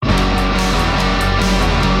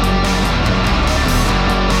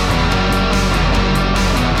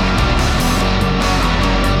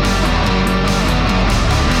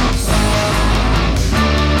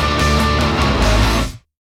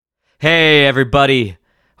Hey, everybody.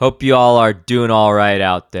 Hope you all are doing all right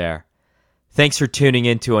out there. Thanks for tuning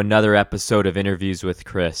in to another episode of Interviews with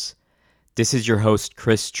Chris. This is your host,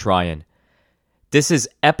 Chris Tryon. This is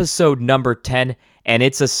episode number 10, and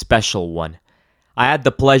it's a special one. I had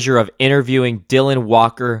the pleasure of interviewing Dylan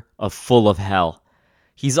Walker of Full of Hell.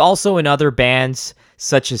 He's also in other bands,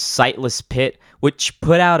 such as Sightless Pit, which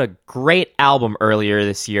put out a great album earlier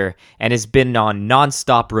this year and has been on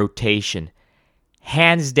non-stop rotation.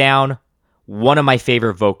 Hands down, one of my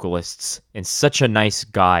favorite vocalists, and such a nice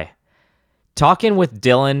guy. Talking with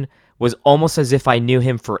Dylan was almost as if I knew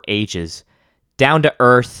him for ages. Down to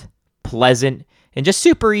earth, pleasant, and just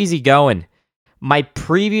super easygoing. My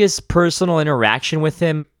previous personal interaction with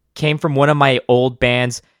him came from one of my old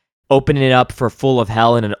bands opening it up for Full of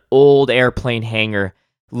Hell in an old airplane hangar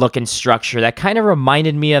looking structure that kind of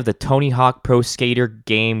reminded me of the Tony Hawk Pro Skater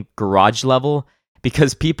game garage level,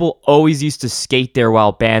 because people always used to skate there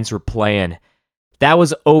while bands were playing. That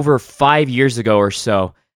was over 5 years ago or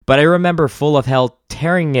so, but I remember Full of Hell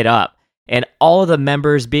tearing it up, and all of the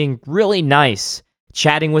members being really nice,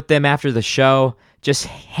 chatting with them after the show, just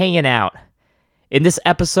hanging out. In this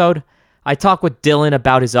episode, I talk with Dylan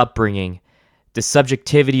about his upbringing, the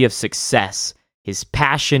subjectivity of success, his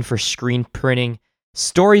passion for screen printing,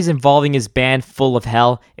 stories involving his band Full of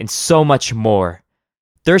Hell, and so much more.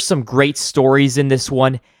 There's some great stories in this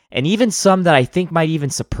one, and even some that I think might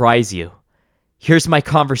even surprise you. Here's my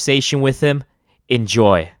conversation with him.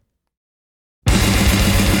 Enjoy.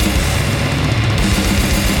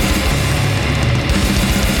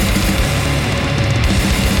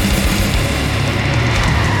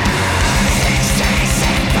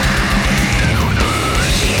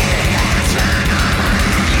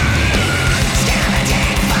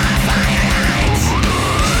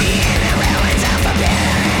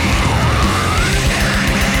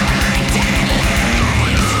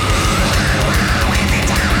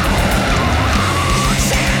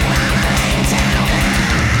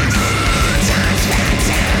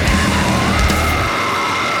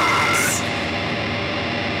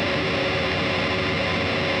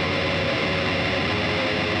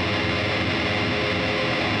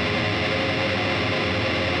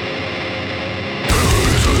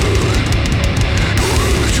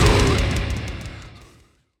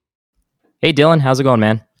 Hey Dylan, how's it going,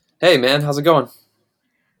 man? Hey man, how's it going?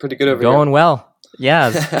 Pretty good over here. Going well. Yeah,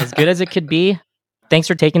 as good as it could be. Thanks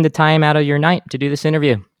for taking the time out of your night to do this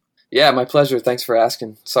interview. Yeah, my pleasure. Thanks for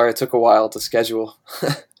asking. Sorry it took a while to schedule.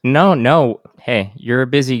 No. Hey, you're a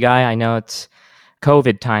busy guy. I know it's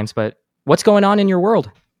COVID times, but what's going on in your world?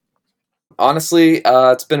 Honestly,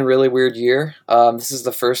 it's been a really weird year. This is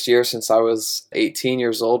the first year since I was 18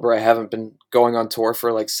 years old where I haven't been going on tour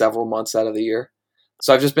for like several months out of the year.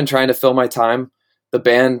 So I've just been trying to fill my time. The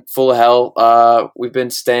band Full of Hell, we've been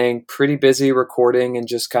staying pretty busy recording and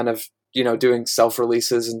just kind of, doing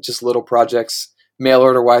self-releases and just little projects, mail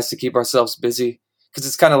order wise, to keep ourselves busy, because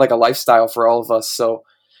it's kind of like a lifestyle for all of us. So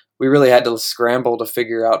we really had to scramble to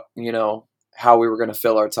figure out, how we were going to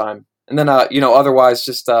fill our time. And then, otherwise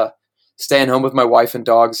just staying home with my wife and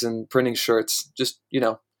dogs and printing shirts, just,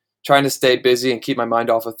 trying to stay busy and keep my mind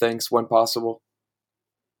off of things when possible.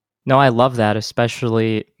 No, I love that,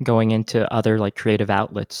 especially going into other like creative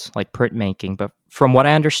outlets like printmaking. But from what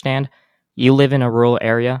I understand, you live in a rural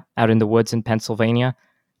area out in the woods in Pennsylvania.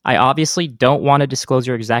 I obviously don't want to disclose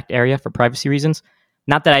your exact area for privacy reasons.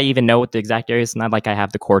 Not that I even know what the exact area is, not like I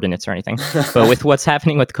have the coordinates or anything. But with what's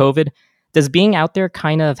happening with COVID, does being out there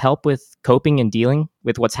kind of help with coping and dealing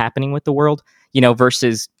with what's happening with the world,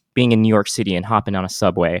 versus being in New York City and hopping on a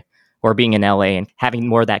subway, or being in LA and having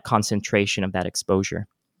more of that concentration of that exposure?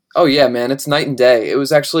 Oh yeah, man, it's night and day. It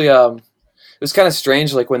was actually, it was kind of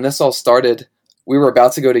strange. Like when this all started, we were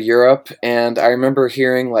about to go to Europe, and I remember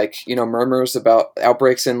hearing murmurs about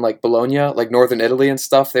outbreaks in like Bologna, like northern Italy and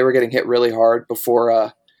stuff. They were getting hit really hard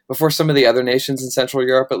before some of the other nations in Central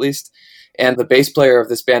Europe, at least. And the bass player of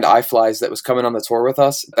this band, iFlies, that was coming on the tour with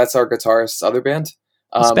us, that's our guitarist's other band.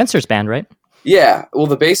 Spencer's band, right? Yeah. Well,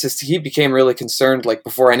 the bassist, he became really concerned like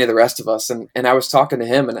before any of the rest of us, and I was talking to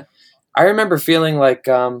him, and I remember feeling like,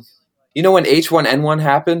 when H1N1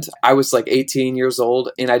 happened, I was like 18 years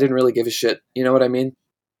old and I didn't really give a shit. You know what I mean?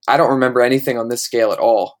 I don't remember anything on this scale at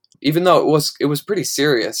all, even though it was pretty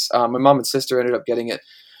serious. My mom and sister ended up getting it.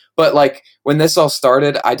 But like when this all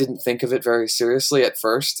started, I didn't think of it very seriously at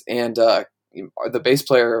first. And the bass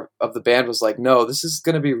player of the band was like, no, this is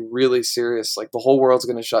going to be really serious. Like the whole world's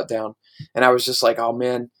going to shut down. And I was just like, oh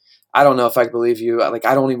man, I don't know if I believe you. Like,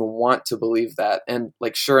 I don't even want to believe that. And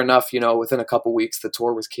like, sure enough, within a couple weeks, the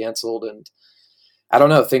tour was canceled, and I don't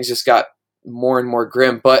know, things just got more and more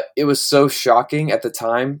grim. But it was so shocking at the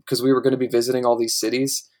time because we were going to be visiting all these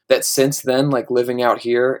cities that since then, like living out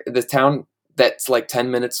here, the town that's like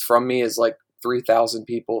 10 minutes from me is like 3,000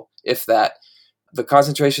 people, if that. The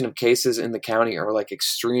concentration of cases in the county are like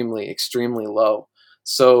extremely, extremely low.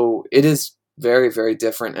 So it is very, very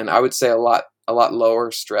different. And I would say a lot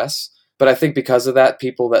lower stress. But I think because of that,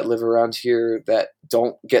 people that live around here that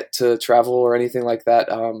don't get to travel or anything like that,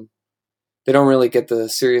 they don't really get the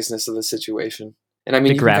seriousness of the situation. And I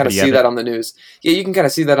mean, you can kind of see that on the news. Yeah, you can kind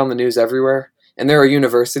of see that on the news everywhere. And there are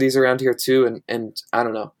universities around here too. And I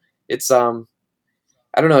don't know. It's,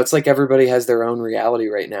 I don't know. It's like everybody has their own reality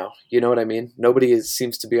right now. You know what I mean? Nobody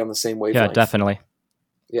seems to be on the same wavelength. Yeah, definitely.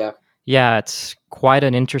 Yeah. Yeah, it's quite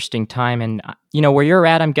an interesting time. And, where you're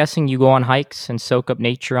at, I'm guessing you go on hikes and soak up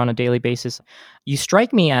nature on a daily basis. You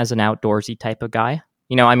strike me as an outdoorsy type of guy.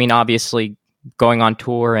 Obviously going on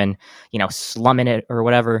tour and, slumming it or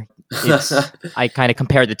whatever. I kind of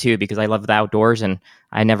compare the two because I love the outdoors and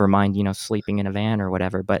I never mind, sleeping in a van or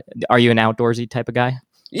whatever. But are you an outdoorsy type of guy?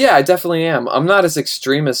 Yeah, I definitely am. I'm not as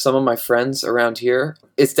extreme as some of my friends around here.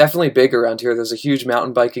 It's definitely big around here. There's a huge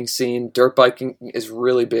mountain biking scene. Dirt biking is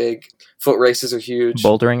really big. Foot races are huge.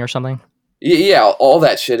 Bouldering or something? Yeah, all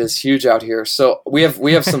that shit is huge out here. So we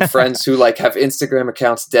have some friends who like have Instagram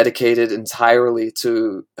accounts dedicated entirely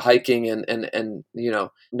to hiking and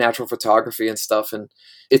natural photography and stuff. And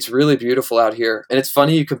it's really beautiful out here. And it's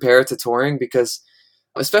funny you compare it to touring because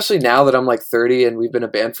especially now that I'm like 30 and we've been a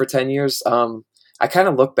band for 10 years, I kind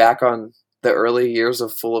of look back on the early years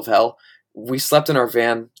of Full of Hell. We slept in our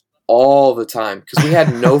van all the time because we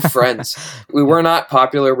had no friends. We were not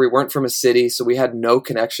popular. We weren't from a city, so we had no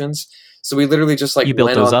connections. So we literally just like you built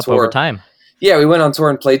went those on up tour. Over time. Yeah, we went on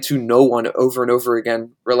tour and played to no one over and over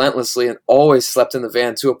again relentlessly and always slept in the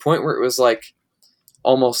van to a point where it was like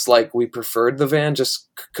almost like we preferred the van just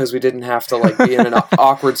because we didn't have to like be in an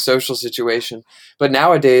awkward social situation. But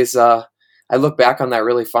nowadays, I look back on that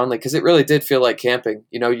really fondly because it really did feel like camping.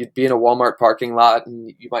 You'd be in a Walmart parking lot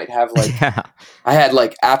and you might have like, yeah. I had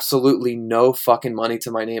like absolutely no fucking money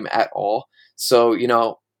to my name at all. So,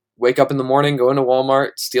 wake up in the morning, go into Walmart,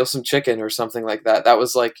 steal some chicken or something like that. That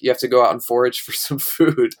was like, you have to go out and forage for some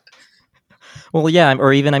food. Well, yeah.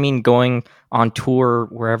 Or even, going on tour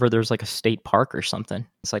wherever there's like a state park or something.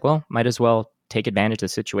 It's like, well, might as well take advantage of the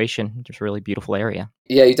situation. Just a really beautiful area.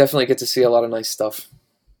 Yeah, you definitely get to see a lot of nice stuff.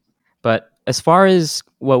 But as far as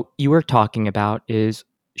what you were talking about is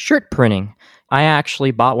shirt printing. I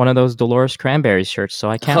actually bought one of those Dolores Cranberries shirts, so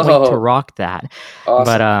I can't wait to rock that. Awesome.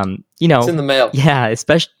 But it's in the mail. Yeah,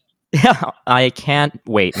 especially I can't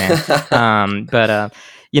wait, man. But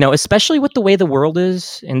especially with the way the world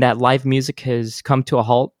is and that live music has come to a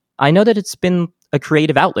halt, I know that it's been a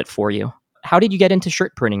creative outlet for you. How did you get into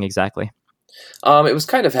shirt printing exactly? It was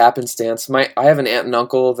kind of happenstance. I have an aunt and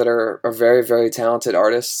uncle that are very, very talented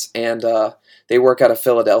artists, and they work out of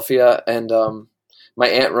Philadelphia. And my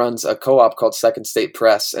aunt runs a co-op called Second State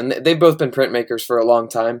Press, and they've both been printmakers for a long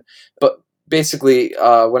time. But basically,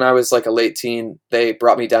 when I was like a late teen, they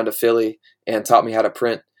brought me down to Philly and taught me how to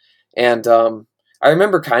print. And I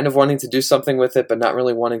remember kind of wanting to do something with it, but not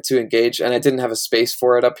really wanting to engage. And I didn't have a space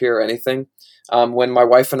for it up here or anything. When my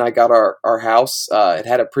wife and I got our house, it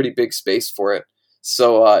had a pretty big space for it.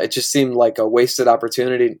 So it just seemed like a wasted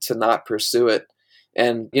opportunity to not pursue it.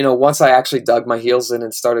 And, once I actually dug my heels in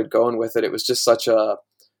and started going with it, it was just such a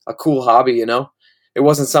cool hobby, It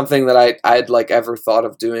wasn't something that I'd like ever thought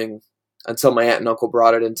of doing until my aunt and uncle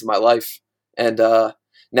brought it into my life. And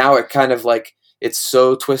now it kind of like, it's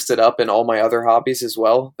so twisted up in all my other hobbies as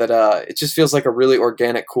well that it just feels like a really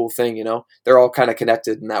organic, cool thing, They're all kind of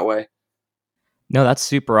connected in that way. No, that's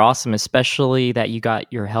super awesome, especially that you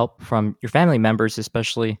got your help from your family members,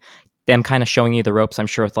 especially them kind of showing you the ropes, I'm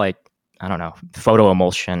sure, with like, I don't know, photo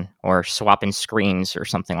emulsion or swapping screens or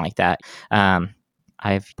something like that.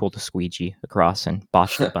 I've pulled a squeegee across and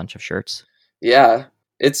botched a bunch of shirts. Yeah,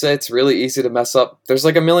 it's really easy to mess up. There's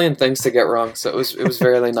like a million things to get wrong, so it was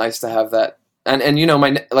really nice to have that. And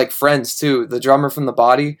my like friends too. The drummer from The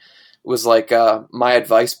Body was like my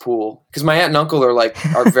advice pool because my aunt and uncle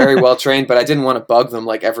are very well trained, but I didn't want to bug them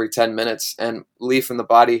like every 10 minutes. And Lee from The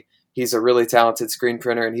Body, he's a really talented screen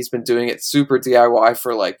printer, and he's been doing it super DIY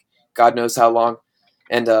for like God knows how long.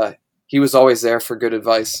 And he was always there for good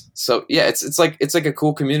advice. So yeah, it's like a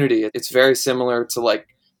cool community. It's very similar to like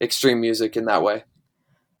extreme music in that way.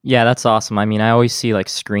 Yeah, that's awesome. I mean, I always see like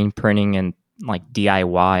screen printing and like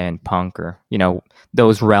DIY and punk or,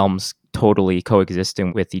 those realms totally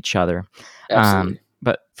coexisting with each other. Absolutely.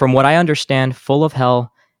 But from what I understand, Full of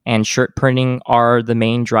Hell and shirt printing are the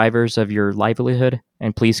main drivers of your livelihood.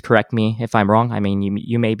 and please correct me if I'm wrong. I mean,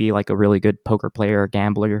 you may be like a really good poker player or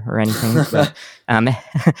gambler or anything, but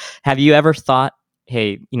have you ever thought,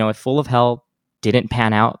 hey, if Full of Hell didn't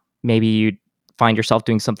pan out, maybe you'd find yourself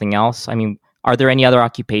doing something else? I mean, are there any other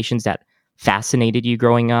occupations that fascinated you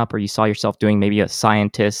growing up, or you saw yourself doing, maybe a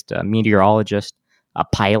scientist, a meteorologist, a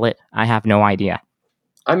pilot? I have no idea.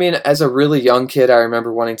 I mean, as a really young kid, I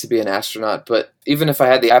remember wanting to be an astronaut, but even if I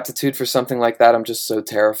had the aptitude for something like that, I'm just so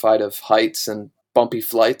terrified of heights and bumpy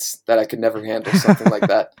flights that I could never handle something like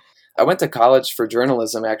that. I went to college for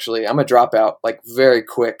journalism, actually. I'm a dropout, like very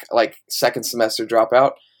quick, like second semester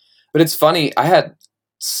dropout. But it's funny, I had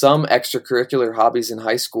some extracurricular hobbies in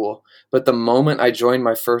high school, but the moment I joined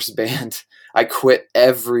my first band, I quit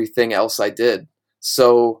everything else I did.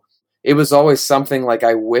 So it was always something like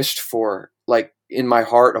I wished for, like in my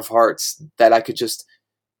heart of hearts, that I could just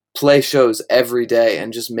play shows every day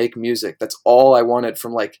and just make music. That's all I wanted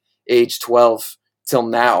from like age 12 till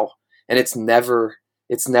now. And it's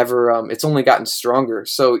only gotten stronger.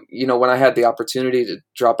 So, when I had the opportunity to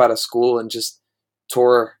drop out of school and just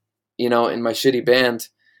tour, in my shitty band,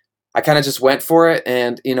 I kind of just went for it.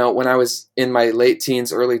 And, when I was in my late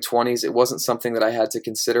teens, early 20s, it wasn't something that I had to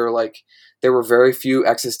consider. Like, there were very few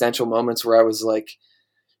existential moments where I was like,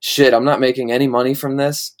 shit, I'm not making any money from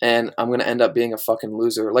this and I'm going to end up being a fucking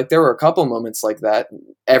loser. Like, there were a couple moments like that.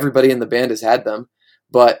 Everybody in the band has had them,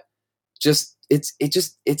 but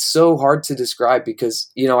it's so hard to describe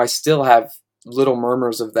because, I still have little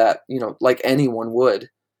murmurs of that, like anyone would,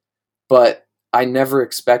 but I never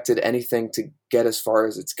expected anything to get as far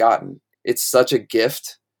as it's gotten. It's such a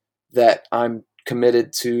gift that I'm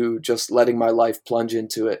committed to just letting my life plunge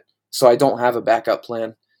into it. So I don't have a backup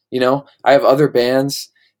plan. I have other bands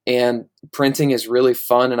and printing is really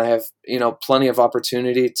fun. And I have, plenty of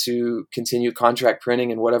opportunity to continue contract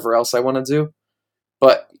printing and whatever else I want to do.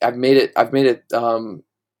 But I've made it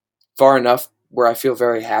far enough where I feel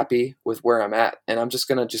very happy with where I'm at, and I'm just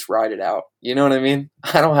going to just ride it out. You know what I mean?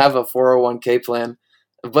 I don't have a 401k plan,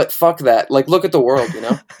 but fuck that. Like, look at the world,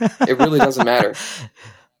 it really doesn't matter.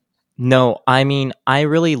 No, I mean, I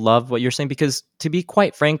really love what you're saying, because to be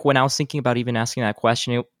quite frank, when I was thinking about even asking that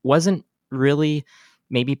question, it wasn't really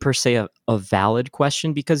maybe per se a valid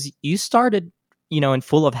question, because you started, in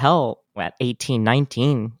Full of Hell at 18,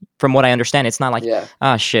 19. From what I understand, it's not like,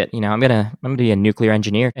 shit, I'm gonna be a nuclear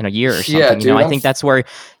engineer in a year or something. Yeah, dude, I think that's where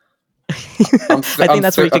I think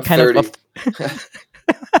that's where you could kind 30. Of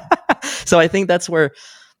so I think that's where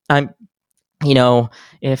I'm,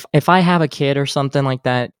 if I have a kid or something like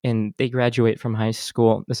that and they graduate from high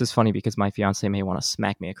school, this is funny because my fiance may want to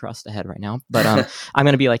smack me across the head right now, but I'm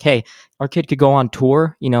going to be like, hey, our kid could go on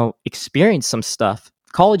tour, experience some stuff.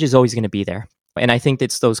 College is always going to be there. And I think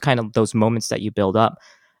it's those moments that you build up.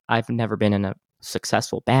 I've never been in a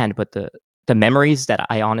successful band, but the memories that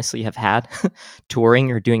I honestly have had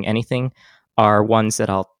touring or doing anything are ones that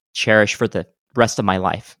I'll cherish for the rest of my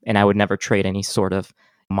life. And I would never trade any sort of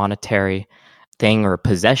monetary thing or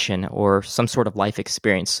possession or some sort of life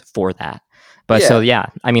experience for that. But so,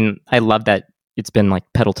 I mean, I love that it's been like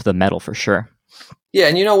pedal to the metal for sure. Yeah.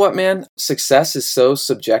 And you know what, man? Success is so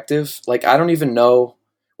subjective. Like, I don't even know.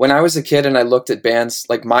 When I was a kid and I looked at bands,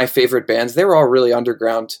 like my favorite bands, they were all really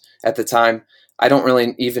underground at the time. I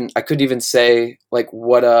couldn't even say like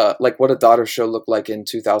what a Daughter Show looked like in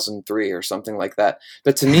 2003 or something like that.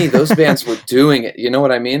 But to me, those bands were doing it. You know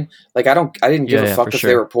what I mean? Like, I didn't give a fuck if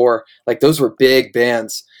they were poor. Like, those were big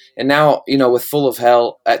bands. And now, with Full of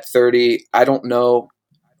Hell at 30, I don't know.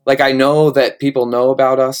 Like, I know that people know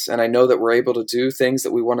about us and I know that we're able to do things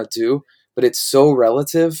that we want to do, but it's so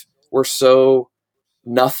relative. We're so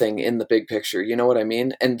nothing in the big picture. You know what I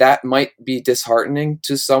mean? And that might be disheartening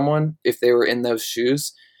to someone if they were in those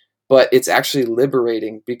shoes, but it's actually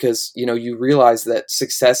liberating because, you realize that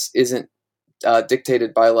success isn't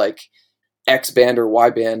dictated by like X band or Y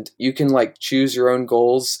band. You can like choose your own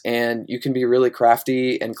goals and you can be really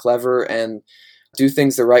crafty and clever and do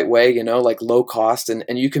things the right way, like low cost,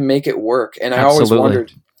 and you can make it work. And I always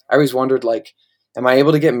wondered like, am I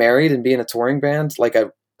able to get married and be in a touring band? Like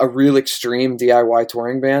a real extreme DIY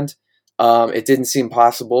touring band. It didn't seem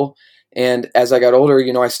possible. And as I got older,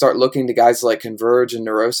 I start looking to guys like Converge and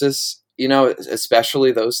Neurosis,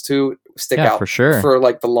 especially those two stick out for sure for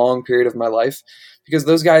like the long period of my life, because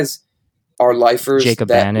those guys are lifers. Jacob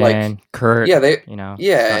that Bannon, like, Kurt, yeah.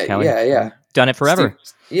 Done it forever.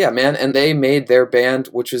 Yeah, man. And they made their band,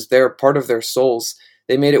 which is their part of their souls.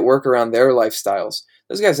 They made it work around their lifestyles.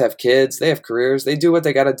 Those guys have kids, they have careers, they do what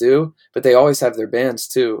they got to do, but they always have their bands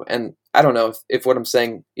too. And I don't know if what I'm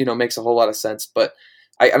saying, makes a whole lot of sense, but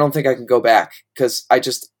I don't think I can go back because I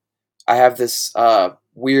have this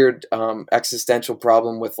weird existential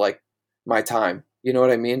problem with like my time. You know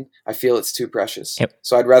what I mean? I feel it's too precious. Yep.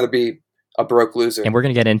 So I'd rather be a broke loser. And we're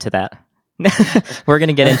going to get into that. We're going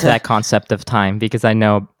to get into that concept of time because I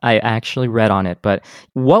know I actually read on it. But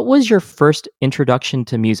what was your first introduction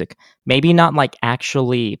to music? Maybe not like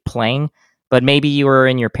actually playing, but maybe you were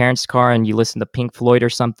in your parents' car and you listened to Pink Floyd or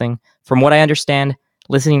something. From what I understand,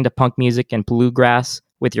 listening to punk music and bluegrass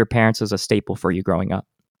with your parents was a staple for you growing up.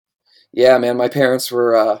 Yeah, man, my parents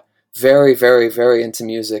were very, very, very into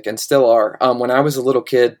music and still are. When I was a little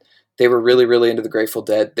kid, they were really, really into the Grateful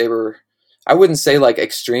Dead. They were, I wouldn't say like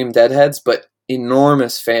extreme Deadheads, but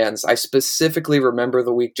enormous fans. I specifically remember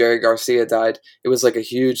the week Jerry Garcia died. It was like a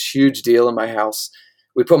huge, huge deal in my house.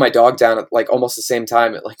 We put my dog down at like almost the same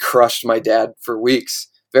time. It like crushed my dad for weeks.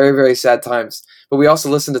 Very, very sad times. But we also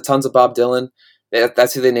listened to tons of Bob Dylan.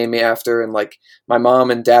 That's who they named me after. And like my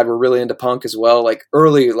mom and dad were really into punk as well. Like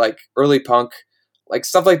early punk, like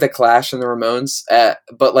stuff like the Clash and the Ramones,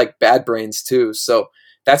 but like Bad Brains too. So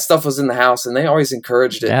that stuff was in the house and they always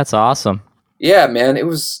encouraged it. That's awesome. Yeah, man. It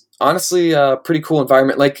was honestly a pretty cool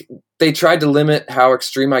environment. Like they tried to limit how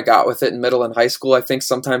extreme I got with it in middle and high school. I think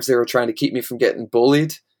sometimes they were trying to keep me from getting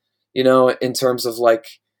bullied, you know, in terms of like,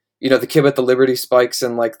 you know, the kid with the Liberty spikes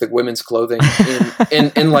and like the women's clothing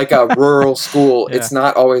in like a rural school. Yeah. It's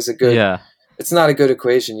not always a good, it's not a good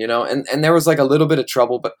equation, you know, and there was like a little bit of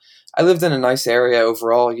trouble, but I lived in a nice area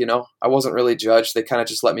overall, you know, I wasn't really judged. They kind of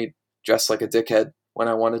just let me dress like a dickhead when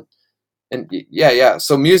I wanted. And yeah.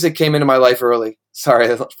 So music came into my life early. Sorry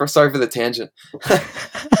for the tangent.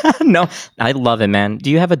 No, I love it, man.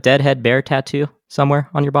 Do you have a Deadhead Bear tattoo somewhere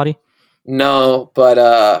on your body? No, but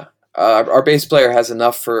our bass player has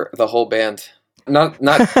enough for the whole band. Not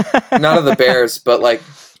of the Bears, but like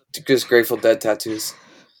just Grateful Dead tattoos.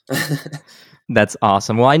 That's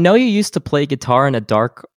awesome. Well, I know you used to play guitar in a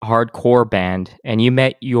dark hardcore band, and you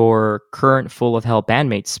met your current Full of Hell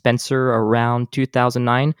bandmate Spencer around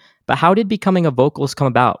 2009. But how did becoming a vocalist come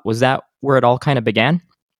about? Was that where it all kind of began?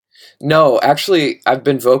 No, actually, I've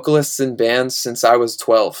been vocalists in bands since I was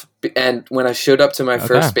 12. And when I showed up to my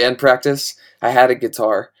first band practice, I had a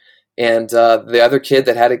guitar. And the other kid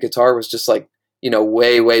that had a guitar was just like, you know,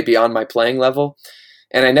 way, way beyond my playing level.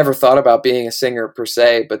 And I never thought about being a singer per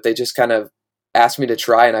se, but they just kind of asked me to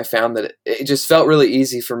try. And I found that it just felt really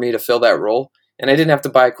easy for me to fill that role. And I didn't have to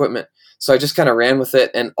buy equipment. So I just kind of ran with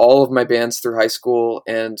it. And all of my bands through high school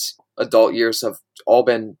and adult years have all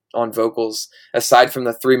been on vocals, aside from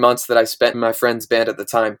the 3 months that I spent in my friend's band at the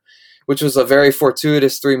time, which was a very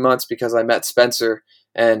fortuitous 3 months because I met Spencer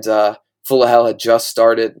and Full of Hell had just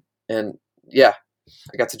started. And yeah,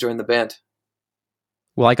 I got to join the band.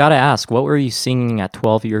 Well, I got to ask, what were you singing at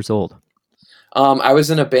 12 years old? I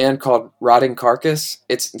was in a band called Rotting Carcass.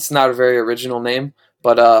 It's not a very original name,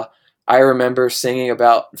 but I remember singing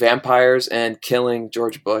about vampires and killing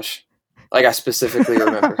George Bush. Like I specifically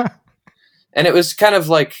remember. And it was kind of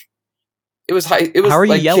like, it was high. It was How are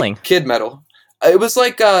you like yelling? Kid metal. It was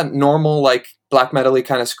like normal, like black metal-y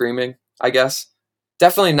kind of screaming, I guess.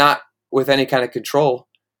 Definitely not with any kind of control.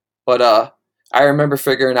 But I remember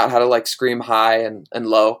figuring out how to like scream high and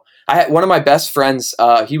low. I had one of my best friends.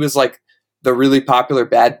 He was like the really popular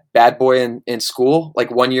bad boy in school,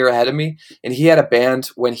 like 1 year ahead of me. And he had a band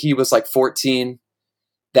when he was like 14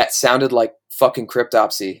 that sounded like fucking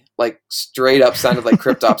Cryptopsy, like straight up sounded like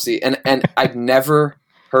Cryptopsy. And I'd never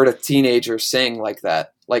heard a teenager sing like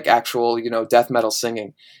that, like actual, you know, death metal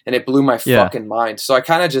singing. And it blew my fucking mind. So I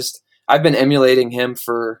kind of I've been emulating him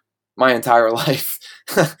for my entire life,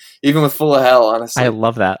 even with Full of Hell, honestly. I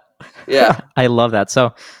love that. Yeah. I love that.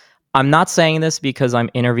 So I'm not saying this because I'm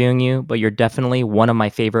interviewing you, but you're definitely one of my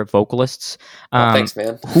favorite vocalists. Thanks,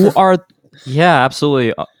 man. Yeah,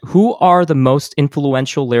 absolutely. Who are the most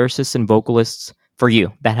influential lyricists and vocalists for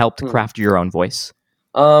you that helped craft your own voice?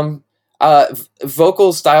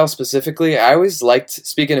 Vocal style specifically, I always liked,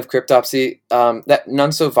 speaking of Cryptopsy, that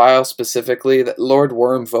None So Vile specifically, that Lord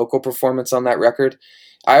Worm vocal performance on that record.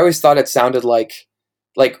 I always thought it sounded like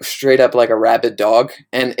straight up like a rabid dog.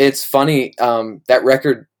 And it's funny, that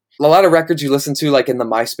record, a lot of records you listen to like in the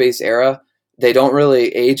MySpace era, they don't really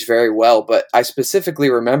age very well, but I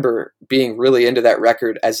specifically remember being really into that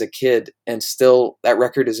record as a kid, and still that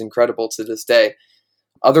record is incredible to this day.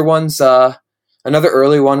 Other ones, another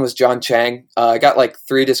early one was John Chang. I got like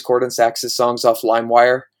 3 Discordance Axis songs off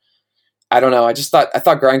LimeWire. I don't know. I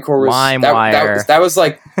thought grindcore was LimeWire. That was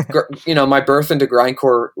like, you know, my birth into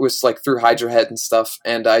grindcore was like through Hydra Head and stuff.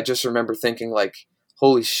 And I just remember thinking like,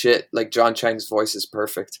 holy shit, like John Chang's voice is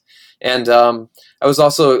perfect. And I was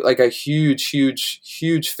also like a huge, huge,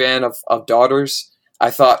 huge fan of Daughters. I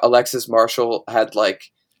thought Alexis Marshall had like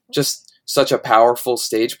just such a powerful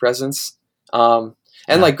stage presence. And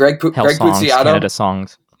like Greg Puciato, Canada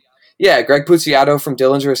songs. Yeah, Greg Puciato from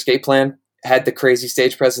Dillinger Escape Plan had the crazy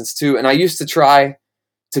stage presence too. And I used to try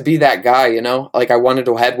to be that guy, you know, like I wanted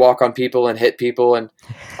to head walk on people and hit people. And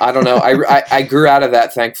I don't know, I grew out of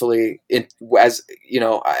that, thankfully, as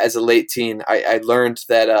a late teen. I learned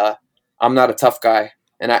that I'm not a tough guy,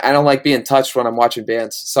 and I don't like being touched when I'm watching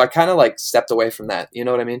bands. So I kind of like stepped away from that. You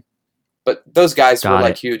know what I mean? But those guys were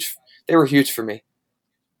like huge. They were huge for me.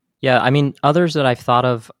 Yeah, I mean, others that I've thought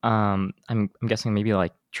of, I'm guessing maybe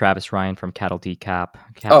like Travis Ryan from Cattle Decap.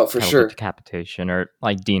 For sure. Decapitation, or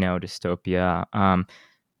like Dino Dystopia,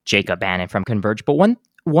 Jacob Bannon from Converge. But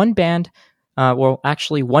one band,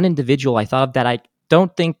 one individual I thought of that I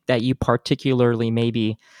don't think that you particularly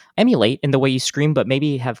maybe emulate in the way you scream, but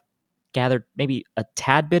maybe have gathered maybe a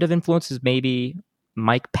tad bit of influences, maybe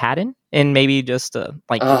Mike Patton, and maybe just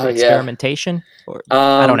experimentation. Or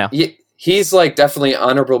I don't know. He's like definitely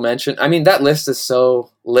honorable mention. I mean, that list is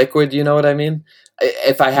so liquid, you know what I mean?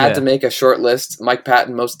 If I had to make a short list, Mike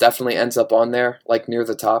Patton most definitely ends up on there, like near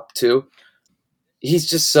the top too. He's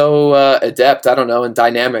just so adept, I don't know, and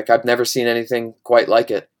dynamic. I've never seen anything quite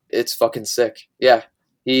like it. It's fucking sick. Yeah.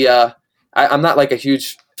 I'm not like a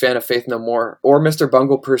huge fan of Faith No More or Mr.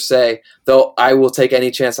 Bungle per se, though I will take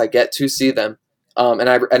any chance I get to see them. And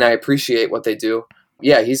I appreciate what they do.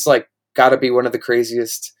 Yeah, he's like got to be one of the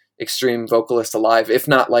craziest extreme vocalists alive, if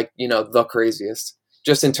not like, you know, the craziest,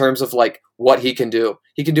 just in terms of like what he can do.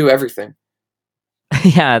 He can do everything.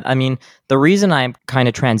 Yeah, I mean, the reason I'm kind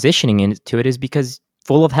of transitioning into it is because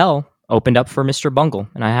Full of Hell opened up for Mr. Bungle,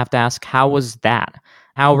 and I have to ask, how was that?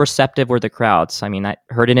 How receptive were the crowds? I mean, I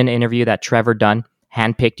heard in an interview that Trevor Dunn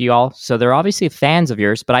handpicked you all, so they're obviously fans of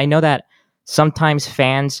yours, but I know that sometimes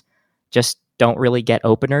fans just don't really get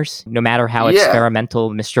openers, no matter how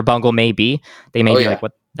experimental Mr. Bungle may be. They may be like,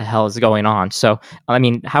 what the hell is going on? So, I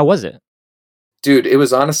mean, how was it? Dude, it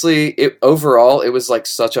was honestly, overall, it was like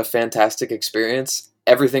such a fantastic experience.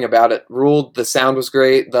 Everything about it ruled. The sound was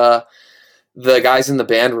great. The guys in the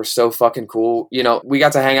band were so fucking cool. You know, we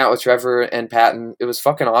got to hang out with Trevor and Patton. It was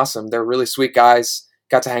fucking awesome. They're really sweet guys.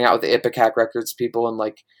 Got to hang out with the Ipecac Records people. And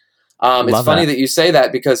like, it's funny that you say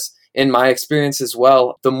that, because in my experience as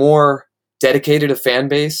well, the more dedicated a fan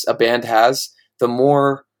base a band has, the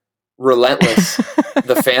more relentless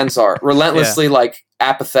the fans are. Relentlessly like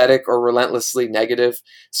apathetic or relentlessly negative.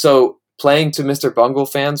 So playing to Mr. Bungle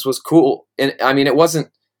fans was cool. And I mean,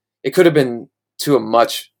 it could have been to a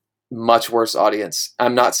much, much worse audience.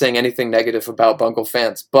 I'm not saying anything negative about Bungle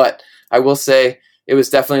fans, but I will say it was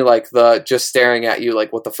definitely like the just staring at you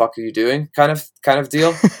like, what the fuck are you doing kind of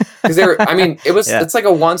deal. Because it's like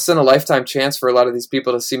a once in a lifetime chance for a lot of these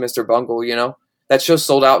people to see Mr. Bungle, you know? That show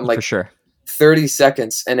sold out in like 30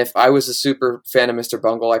 seconds. And if I was a super fan of Mr.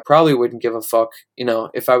 Bungle, I probably wouldn't give a fuck, you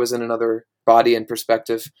know, if I was in another body and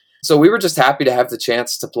perspective. So we were just happy to have the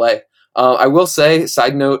chance to play. I will say,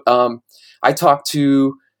 side note, I talked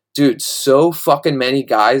to, so fucking many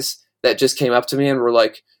guys that just came up to me and were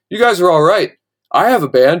like, you guys are all right. I have a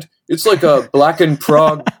band. It's like a black and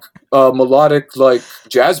prog melodic like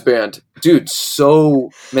jazz band. Dude,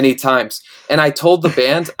 so many times. And I told the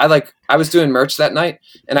band, I was doing merch that night,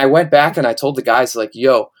 and I went back and I told the guys like,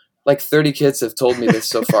 yo, like 30 kids have told me this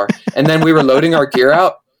so far. And then we were loading our gear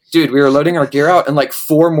out. Dude, we were loading our gear out, and like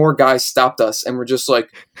 4 more guys stopped us and were just like,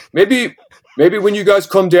 maybe when you guys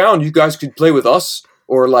come down, you guys could play with us.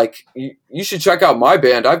 Or like, you should check out my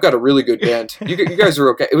band. I've got a really good band. You guys are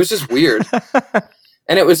okay. It was just weird.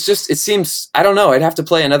 And it seems, I don't know, I'd have to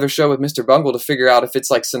play another show with Mr. Bungle to figure out if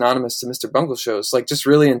it's like synonymous to Mr. Bungle shows. Like just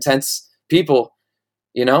really intense people,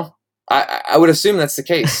 you know? I would assume that's the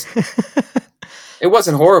case. It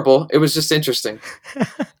wasn't horrible. It was just interesting.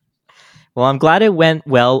 Well, I'm glad it went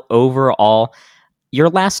well overall. Your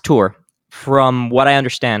last tour, from what I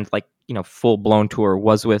understand, like, you know, full-blown tour,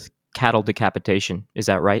 was with Cattle Decapitation. Is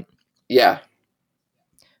that right? Yeah.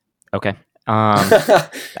 Okay.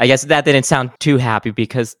 I guess that didn't sound too happy,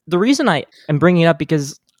 because the reason I am bringing it up,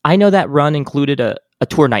 because I know that run included a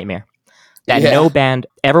tour nightmare that no band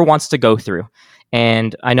ever wants to go through.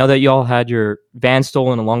 And I know that you all had your van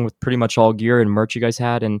stolen along with pretty much all gear and merch you guys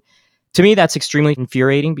had. And to me, that's extremely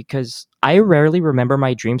infuriating, because I rarely remember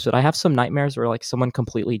my dreams, but I have some nightmares where like someone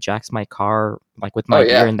completely jacks my car, like with my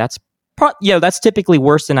gear. And that's that's typically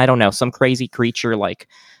worse than, I don't know, some crazy creature like,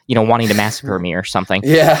 you know, wanting to massacre me or something.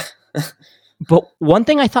 Yeah. But one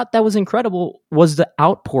thing I thought that was incredible was the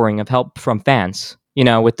outpouring of help from fans, you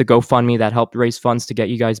know, with the GoFundMe that helped raise funds to get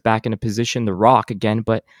you guys back in a position to rock again.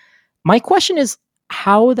 But my question is,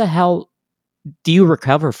 how the hell do you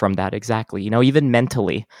recover from that exactly? You know, even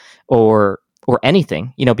mentally, or or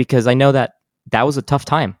anything, because I know that was a tough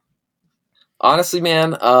time. Honestly,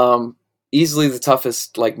 man, easily the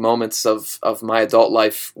toughest like moments of my adult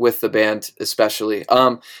life with the band, especially.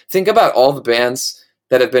 Think about all the bands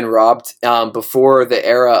that have been robbed before the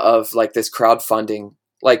era of like this crowdfunding.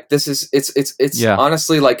 Like this is it's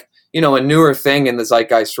honestly like, a newer thing in the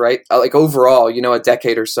zeitgeist, right? Like overall, a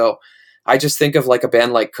decade or so. I just think of like a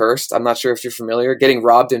band like Cursed. I'm not sure if you're familiar, getting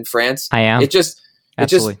robbed in France. I am. They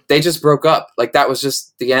just broke up. Like that was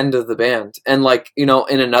just the end of the band. And like, in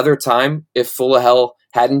another time, if Full of Hell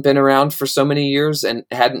hadn't been around for so many years and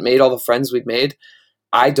hadn't made all the friends we'd made,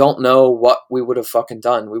 I don't know what we would have fucking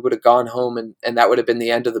done. We would have gone home and that would have been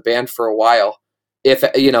the end of the band for a while. If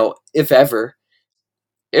ever.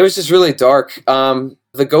 It was just really dark.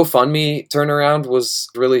 The GoFundMe turnaround was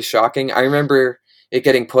really shocking. I remember it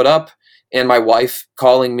getting put up and my wife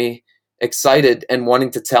calling me excited and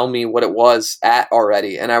wanting to tell me what it was at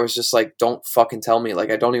already. And I was just like, don't fucking tell me.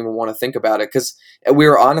 Like, I don't even want to think about it. Because we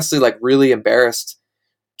were honestly like really embarrassed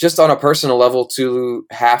just on a personal level to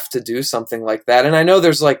have to do something like that. And I know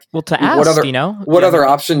there's like, to ask, what other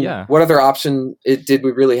option did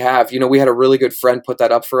we really have? We had a really good friend put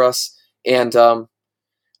that up for us. And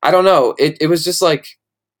I don't know. It was just like,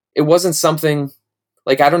 it wasn't something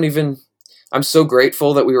like, I'm so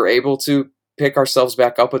grateful that we were able to pick ourselves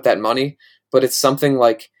back up with that money, but it's something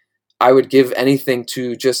like I would give anything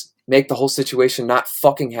to just make the whole situation not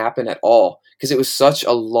fucking happen at all, because it was such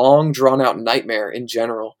a long drawn out nightmare in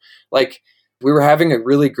general. Like we were having a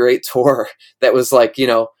really great tour that was like,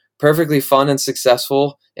 perfectly fun and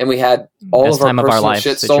successful, and we had all Best of our time personal of our life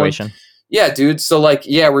shit situation. stolen. Yeah, dude. So like,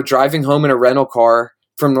 we're driving home in a rental car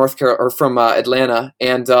from from Atlanta,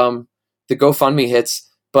 and the GoFundMe hits,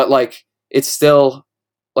 but like it's still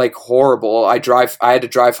like horrible. I had to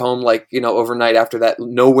drive home like, overnight after that.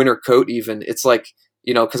 No winter coat even. It's like,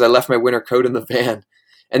 because I left my winter coat in the van.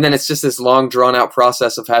 And then it's just this long drawn out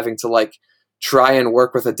process of having to like try and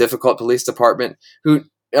work with a difficult police department who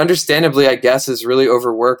understandably, I guess, is really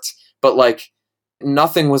overworked, but like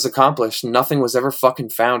nothing was accomplished. Nothing was ever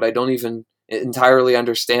fucking found. I don't even entirely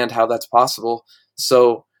understand how that's possible.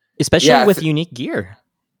 So especially with unique gear,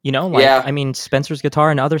 I mean, Spencer's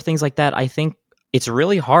guitar and other things like that. I think it's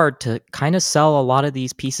really hard to kind of sell a lot of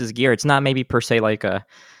these pieces of gear. It's not maybe per se like I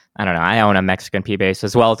don't know, I own a Mexican P bass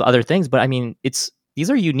as well as other things, but I mean, these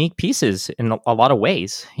are unique pieces in a lot of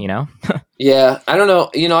ways, Yeah, I don't know.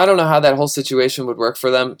 I don't know how that whole situation would work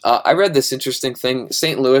for them. I read this interesting thing.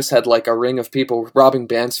 St. Louis had like a ring of people robbing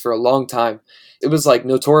bands for a long time. It was like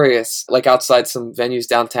notorious, like outside some venues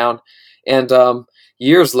downtown. And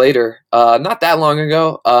years later, not that long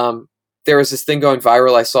ago, there was this thing going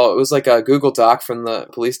viral. I saw it was like a Google Doc from the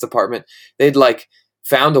police department. They'd like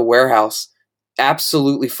found a warehouse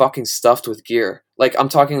absolutely fucking stuffed with gear. Like I'm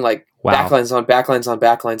talking like backlines on backlines on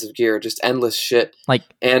backlines of gear, just endless shit. Like,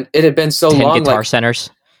 and it had been so 10 long. Guitar like,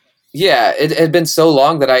 Centers. Yeah, it had been so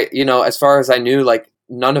long that I, as far as I knew, like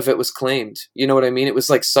none of it was claimed. You know what I mean? It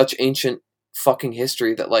was like such ancient fucking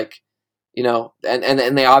history that like,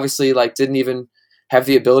 and they obviously like didn't even have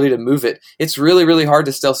the ability to move it. It's really, really hard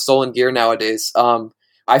to sell stolen gear nowadays.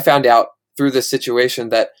 I found out through this situation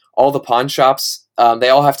that all the pawn shops, they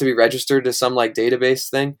all have to be registered to some like database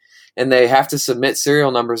thing, and they have to submit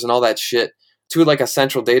serial numbers and all that shit to like a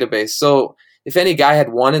central database. So if any guy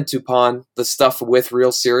had wanted to pawn the stuff with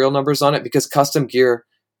real serial numbers on it, because custom gear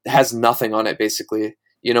has nothing on it basically.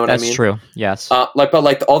 You know what I mean? That's true. Yes.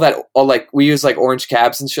 But we use like orange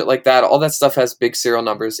cabs and shit like that. All that stuff has big serial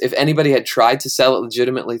numbers. If anybody had tried to sell it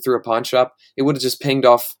legitimately through a pawn shop, it would have just pinged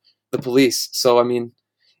off the police. So, I mean,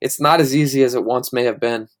 it's not as easy as it once may have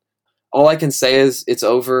been. All I can say is it's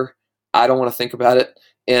over. I don't want to think about it.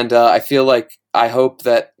 And I hope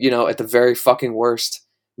that, at the very fucking worst,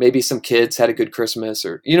 maybe some kids had a good Christmas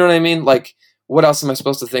or, you know what I mean? Like, what else am I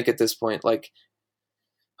supposed to think at this point? Like,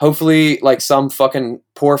 hopefully, like, some fucking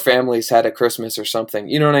poor families had a Christmas or something.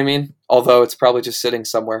 You know what I mean? Although it's probably just sitting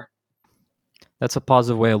somewhere. That's a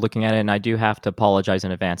positive way of looking at it, and I do have to apologize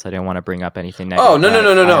in advance. I didn't want to bring up anything negative. Oh,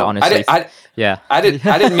 no. Honestly, I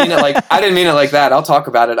didn't mean it like that. I'll talk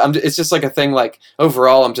about it. It's just like a thing. Like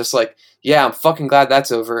overall, I'm just like, yeah, I'm fucking glad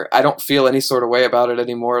that's over. I don't feel any sort of way about it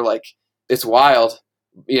anymore. Like it's wild.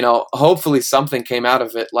 Hopefully something came out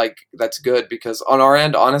of it. Like that's good, because on our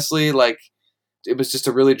end, honestly, like it was just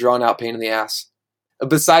a really drawn out pain in the ass.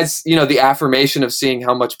 Besides, the affirmation of seeing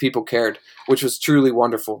how much people cared, which was truly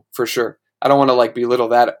wonderful for sure. I don't want to like belittle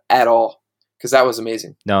that at all, because that was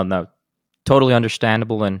amazing. No, totally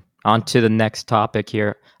understandable. And on to the next topic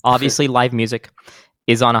here. Obviously, live music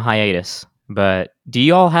is on a hiatus, but do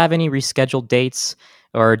you all have any rescheduled dates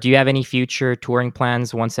Or do you have any future touring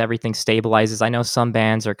plans once everything stabilizes? I know some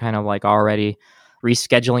bands are kind of like already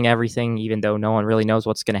rescheduling everything, even though no one really knows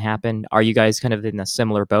what's going to happen. Are you guys kind of in a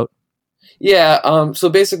similar boat? Yeah. So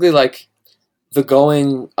basically, like the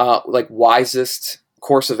going, like wisest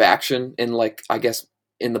course of action in like, I guess,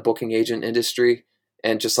 in the booking agent industry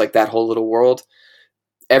and just like that whole little world,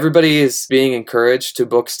 everybody is being encouraged to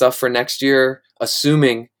book stuff for next year,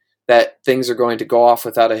 assuming that things are going to go off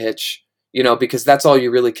without a hitch, because that's all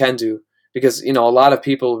you really can do, because, a lot of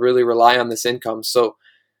people really rely on this income. So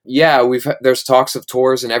yeah, there's talks of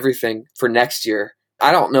tours and everything for next year.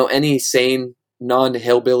 I don't know any sane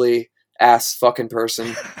non-hillbilly ass fucking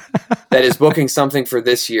person that is booking something for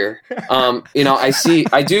this year.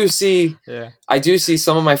 I do see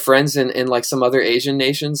some of my friends in like some other Asian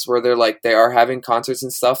nations where they are having concerts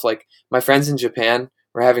and stuff. Like my friends in Japan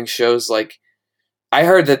were having shows. Like I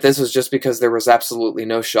heard that this was just because there was absolutely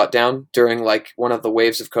no shutdown during like one of the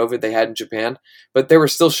waves of COVID they had in Japan, but there were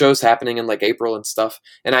still shows happening in like April and stuff.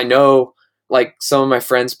 And I know like some of my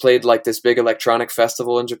friends played like this big electronic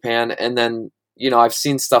festival in Japan, and then I've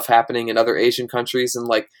seen stuff happening in other Asian countries and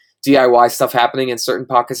like DIY stuff happening in certain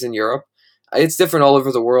pockets in Europe. It's different all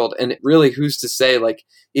over the world. And really, who's to say, like,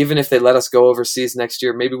 even if they let us go overseas next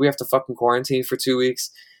year, maybe we have to fucking quarantine for 2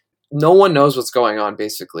 weeks. No one knows what's going on,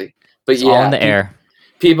 basically. But it's all in the air.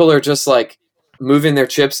 People are just like moving their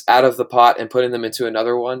chips out of the pot and putting them into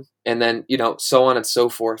another one. And then, so on and so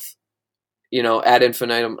forth, ad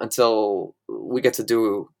infinitum until we get to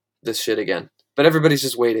do this shit again. But everybody's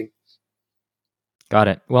just waiting. Got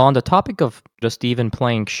it. Well, on the topic of just even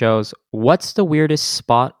playing shows, what's the weirdest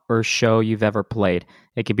spot or show you've ever played?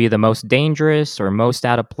 It could be the most dangerous or most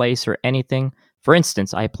out of place or anything. For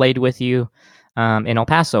instance, I played with you in El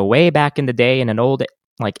Paso way back in the day in an old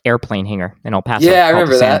like airplane hangar in El Paso. Yeah, I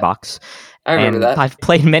remember that. Sandbox. I remember that. I've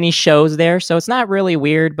played many shows there, so it's not really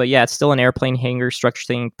weird, but yeah, it's still an airplane hangar structure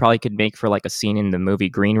thing. Probably could make for like a scene in the movie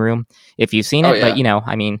Green Room if you've seen it. Yeah.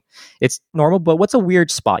 But it's normal. But what's a weird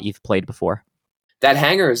spot you've played before? That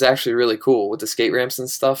hangar is actually really cool with the skate ramps and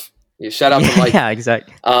stuff. You shout out to Mike. Yeah,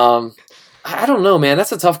 exactly. I don't know, man.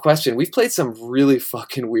 That's a tough question. We've played some really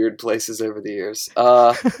fucking weird places over the years.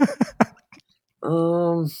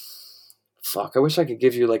 Fuck. I wish I could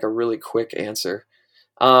give you like a really quick answer.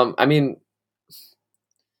 I mean,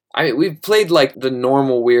 we've played like the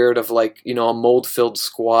normal weird of like, a mold-filled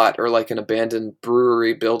squat or like an abandoned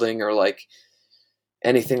brewery building or like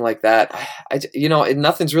anything like that.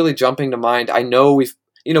 Nothing's really jumping to mind. I know we've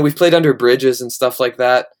played under bridges and stuff like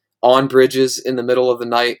that, on bridges in the middle of the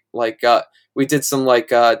night. Like we did some like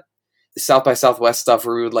South by Southwest stuff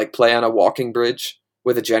where we would like play on a walking bridge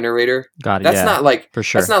with a generator. Got it. That's not like for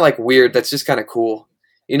sure. That's not like weird. That's just kind of cool.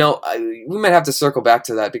 We might have to circle back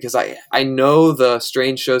to that because I know the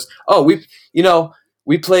strange shows. Oh,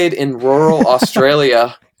 we played in rural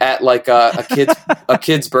Australia at like a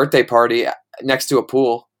kid's birthday party next to a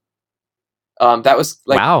pool. That was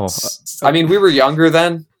like, wow. I mean, we were younger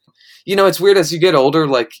then. It's weird as you get older,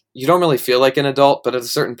 like you don't really feel like an adult, but at a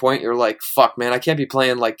certain point you're like, fuck man, I can't be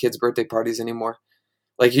playing like kids' birthday parties anymore.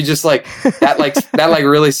 Like you just like that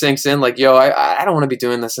really sinks in like, yo, I don't want to be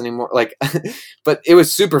doing this anymore. Like, but it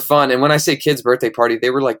was super fun. And when I say kids' birthday party,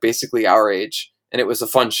 they were like basically our age and it was a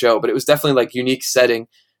fun show, but it was definitely like unique setting.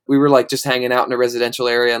 We were like just hanging out in a residential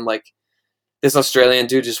area and like this Australian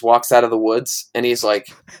dude just walks out of the woods and he's like,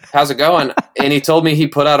 how's it going? And he told me he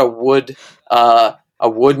put out a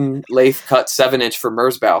wooden lathe cut 7-inch for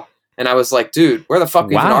Mersbow. And I was like, dude, where the fuck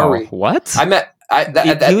even are we? What?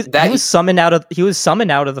 He was summoned out of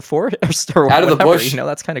the forest or out of the bush.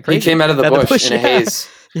 That's kind of crazy. He came out of the bush in a haze.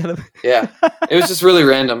 Yeah. It was just really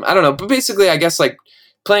random. I don't know. But basically, I guess like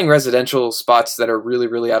playing residential spots that are really,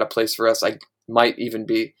 really out of place for us, I might even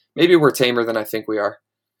be. Maybe we're tamer than I think we are.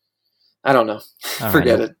 I don't know.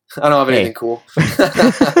 Forget it. I don't have anything cool.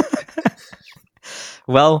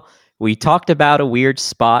 Well, we talked about a weird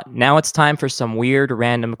spot. Now it's time for some weird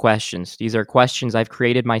random questions. These are questions I've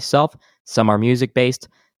created myself. Some are music-based.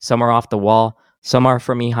 Some are off the wall. Some are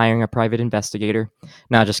from me hiring a private investigator.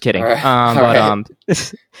 No, just kidding. Right.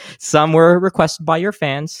 Some were requested by your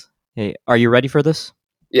fans. Hey, are you ready for this?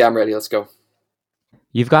 Yeah, I'm ready. Let's go.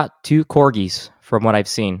 You've got 2 corgis from what I've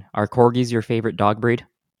seen. Are corgis your favorite dog breed?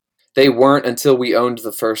 They weren't until we owned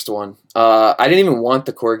the first one. I didn't even want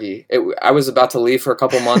the corgi. I was about to leave for a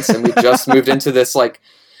couple months, and we just moved into this like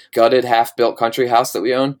gutted, half-built country house that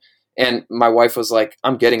we own. And my wife was like,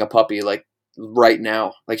 "I'm getting a puppy like right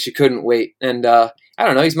now." Like she couldn't wait. And I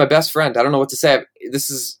don't know. He's my best friend. I don't know what to say. This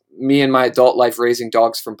is me in my adult life raising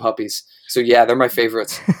dogs from puppies. So yeah, they're my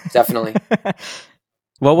favorites, definitely.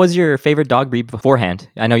 What was your favorite dog breed beforehand?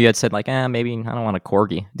 I know you had said like, maybe I don't want a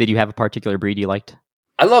corgi. Did you have a particular breed you liked?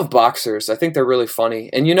 I love boxers. I think they're really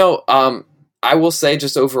funny. And I will say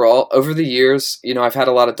just overall, over the years, I've had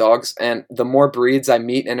a lot of dogs, and the more breeds I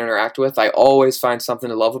meet and interact with, I always find something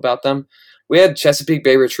to love about them. We had Chesapeake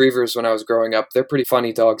Bay Retrievers when I was growing up. They're pretty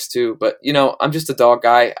funny dogs too, but I'm just a dog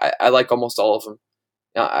guy. I like almost all of them.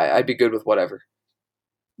 I'd be good with whatever.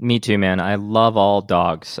 Me too, man. I love all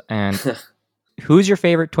dogs. And who's your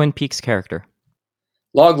favorite Twin Peaks character?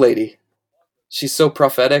 Log Lady. She's so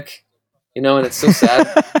prophetic, and it's so sad.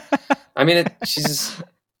 I mean,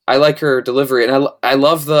 I like her delivery, and I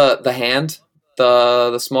love the hand,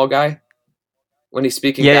 the small guy when he's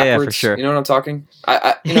speaking backwards. Yeah, for sure. You know what I'm talking?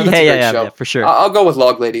 That's a great show. Yeah, for sure. I'll go with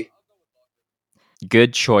Log Lady.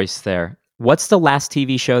 Good choice there. What's the last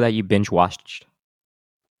TV show that you binge watched?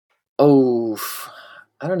 Oh,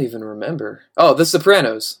 I don't even remember. Oh, The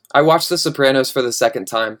Sopranos. I watched The Sopranos for the second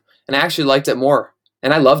time, and I actually liked it more.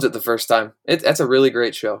 And I loved it the first time. That's a really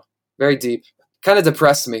great show. Very deep. Kind of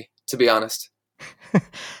depressed me, to be honest.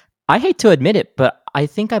 I hate to admit it, but I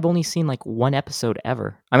think I've only seen like one episode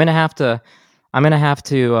ever. I'm gonna have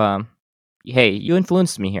to. Hey, you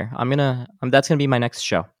influenced me here. That's gonna be my next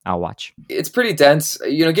show I'll watch. It's pretty dense.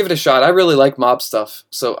 Give it a shot. I really like mob stuff,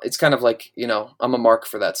 so it's kind of like I'm a mark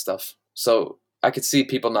for that stuff. So I could see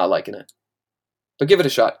people not liking it, but give it a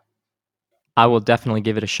shot. I will definitely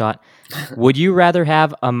give it a shot. Would you rather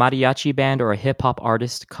have a mariachi band or a hip hop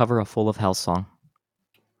artist cover a Full of Hell song?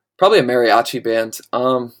 Probably a mariachi band.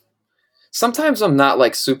 Sometimes I'm not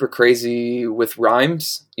like super crazy with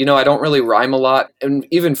rhymes. I don't really rhyme a lot. And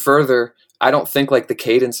even further, I don't think like the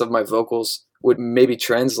cadence of my vocals would maybe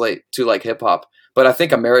translate to like hip hop. But I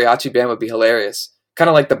think a mariachi band would be hilarious. Kind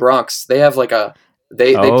of like the Bronx. They have like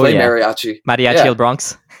they play mariachi. Mariachi El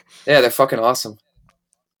Bronx. Yeah, they're fucking awesome.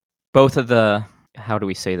 Both of the, how do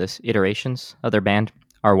we say this, iterations of their band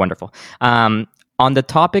are wonderful. On the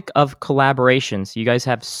topic of collaborations, you guys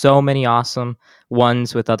have so many awesome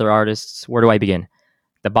ones with other artists. Where do I begin?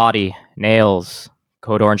 The Body, Nails,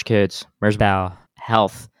 Code Orange Kids, Merzbow,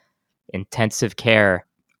 Health, Intensive Care.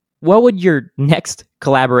 What would your next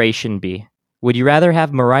collaboration be? Would you rather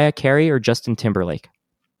have Mariah Carey or Justin Timberlake?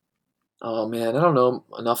 Oh man, I don't know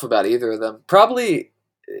enough about either of them. Probably,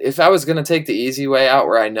 if I was going to take the easy way out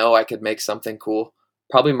where I know I could make something cool,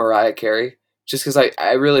 probably Mariah Carey. Just because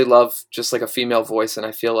I really love just like a female voice, and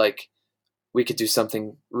I feel like we could do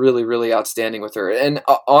something really, really outstanding with her. And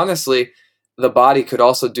honestly, The Body could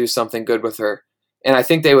also do something good with her. And I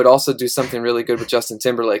think they would also do something really good with Justin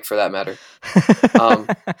Timberlake, for that matter.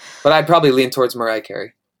 But I'd probably lean towards Mariah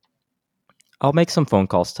Carey. I'll make some phone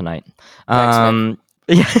calls tonight. Thanks,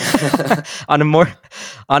 yeah. On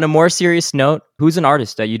a more serious note, who's an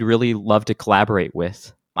artist that you'd really love to collaborate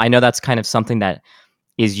with? I know that's kind of something that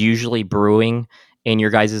is usually brewing in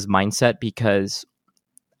your guys' mindset, because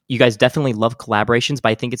you guys definitely love collaborations, but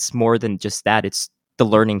I think it's more than just that. It's the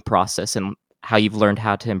learning process and how you've learned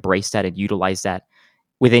how to embrace that and utilize that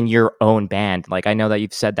within your own band. Like, I know that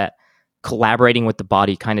you've said that collaborating with The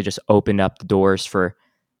Body kind of just opened up the doors for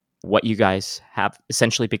what you guys have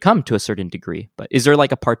essentially become to a certain degree. But is there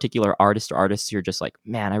like a particular artist or artists you're just like,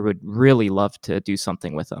 man, I would really love to do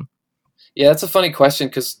something with them? Yeah, that's a funny question,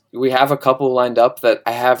 because we have a couple lined up that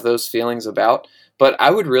I have those feelings about. But I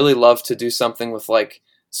would really love to do something with like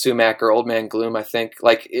Sumac or Old Man Gloom. I think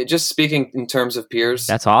just speaking in terms of peers.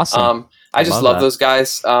 That's awesome. I just love those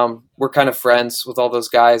guys. We're kind of friends with all those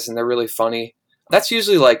guys, and they're really funny. That's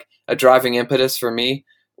usually like a driving impetus for me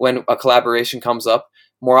when a collaboration comes up.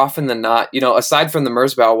 More often than not, aside from the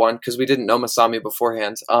Merzbow one, because we didn't know Masami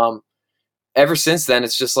beforehand. Ever since then,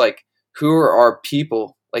 it's just like, who are our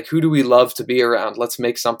people? Like, who do we love to be around? Let's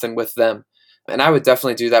make something with them. And I would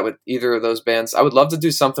definitely do that with either of those bands. I would love to do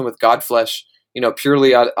something with Godflesh,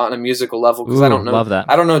 purely on a musical level, because I don't know. Love that.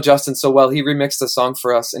 I don't know Justin so well. He remixed a song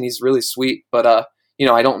for us, and he's really sweet. But I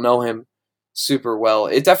don't know him super well.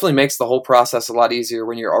 It definitely makes the whole process a lot easier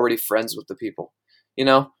when you're already friends with the people.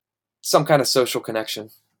 Some kind of social connection.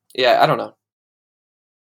 Yeah, I don't know.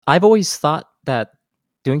 I've always thought that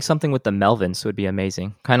doing something with the Melvins would be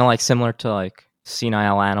amazing. Kind of like similar to like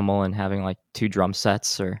Senile Animal and having like 2 drum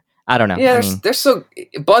sets, or I don't know. Yeah, they're so,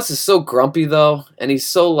 Buzz is so grumpy though, and he's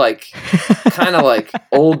so like kind of like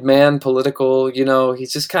old man political,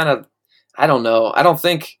 he's just kind of, I don't know. I don't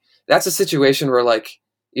think that's a situation where like,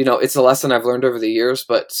 it's a lesson I've learned over the years,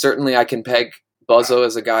 but certainly I can peg Buzzo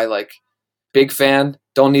as a guy like big fan,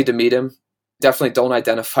 don't need to meet him. Definitely don't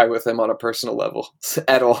identify with him on a personal level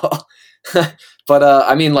at all. But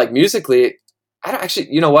like musically, I don't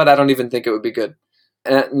actually, you know what? I don't even think it would be good.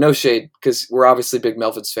 No shade, because we're obviously big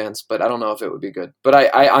Melvins fans, but I don't know if it would be good. But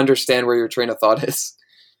I understand where your train of thought is.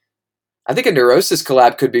 I think a Neurosis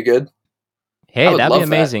collab could be good. Hey, that'd be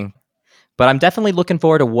amazing. That. But I'm definitely looking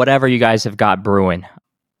forward to whatever you guys have got brewing.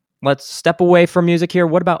 Let's step away from music here.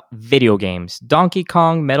 What about video games? Donkey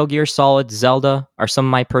Kong, Metal Gear Solid, Zelda are some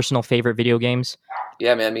of my personal favorite video games.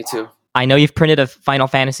 Yeah, man, me too. I know you've printed a Final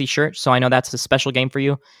Fantasy shirt, so I know that's a special game for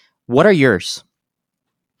you. What are yours?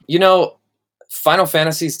 You know, Final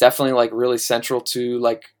Fantasy is definitely like really central to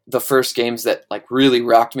like the first games that like really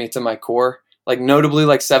rocked me to my core. Like notably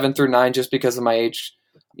like 7 through 9, just because of my age.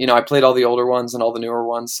 You know, I played all the older ones and all the newer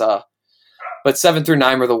ones. But 7 through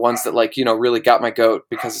 9 were the ones that like, you know, really got my goat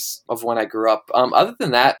because of when I grew up. Other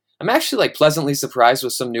than that, I'm actually like pleasantly surprised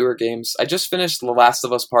with some newer games. I just finished The Last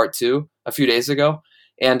of Us Part 2 a few days ago.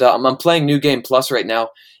 And I'm playing New Game Plus right now.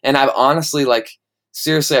 And I've honestly like,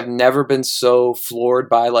 seriously, I've never been so floored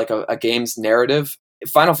by like a game's narrative,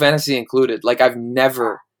 Final Fantasy included. Like I've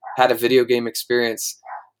never had a video game experience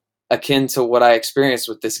akin to what I experienced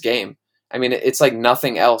with this game. I mean, it's like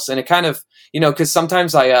nothing else. And it kind of, you know, because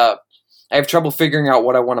sometimes I have trouble figuring out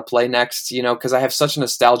what I want to play next, you know, because I have such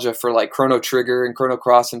nostalgia for like Chrono Trigger and Chrono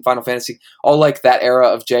Cross and Final Fantasy, all like that era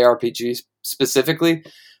of JRPGs specifically.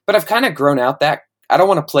 But I've kind of grown out that. I don't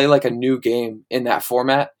want to play like a new game in that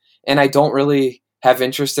format. And I don't really have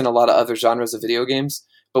interest in a lot of other genres of video games.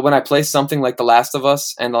 But when I play something like The Last of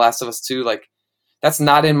Us and The Last of Us 2, like that's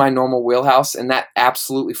not in my normal wheelhouse. And that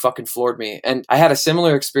absolutely fucking floored me. And I had a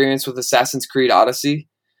similar experience with Assassin's Creed Odyssey.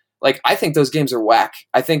 Like, I think those games are whack.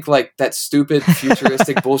 I think like that stupid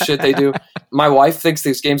futuristic bullshit they do. My wife thinks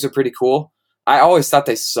these games are pretty cool. I always thought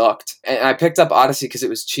they sucked. And I picked up Odyssey because it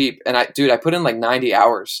was cheap. And I put in like 90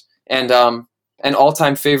 hours. And an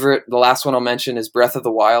all-time favorite, the last one I'll mention, is Breath of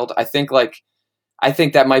the Wild. I think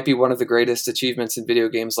that might be one of the greatest achievements in video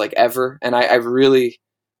games like ever. And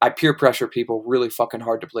I peer pressure people really fucking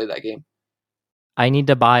hard to play that game. I need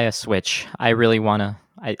to buy a Switch. I really want to.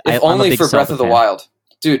 If only for Breath of the Wild.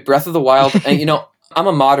 Dude, Breath of the Wild. And, you know, I'm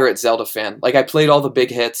a moderate Zelda fan. Like, I played all the big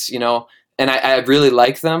hits, you know, and I really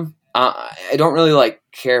like them. I don't really, like,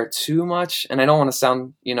 care too much. And I don't want to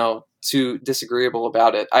sound, you know, too disagreeable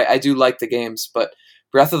about it. I do like the games, but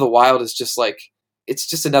Breath of the Wild is just like, it's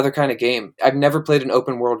just another kind of game. I've never played an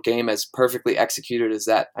open world game as perfectly executed as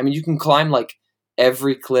that. I mean, you can climb like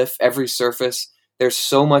every cliff, every surface. There's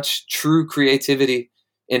so much true creativity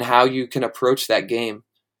in how you can approach that game.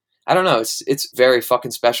 I don't know. It's very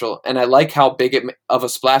fucking special. And I like how big of a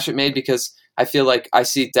splash it made, because I feel like I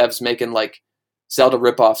see devs making like Zelda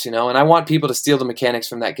ripoffs, you know, and I want people to steal the mechanics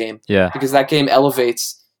from that game. Yeah. Because that game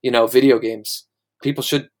elevates, you know, video games. People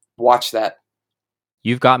should watch that.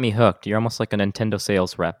 You've got me hooked. You're almost like a Nintendo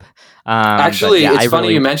sales rep. Actually, yeah, it's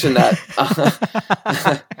funny you mentioned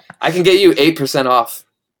that. I can get you 8% off,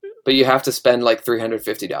 but you have to spend like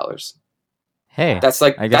 $350. Hey, that's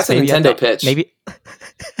a Nintendo pitch. Maybe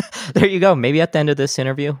there you go. Maybe at the end of this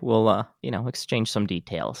interview, we'll exchange some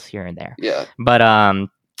details here and there. Yeah. But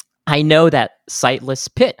I know that Sightless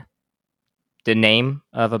Pit, the name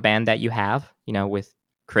of a band that you have, you know, with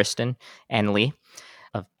Kristen and Lee,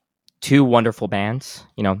 of two wonderful bands,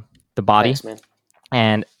 you know, The Body. Thanks, man.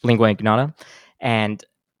 And Lingua Ignota, and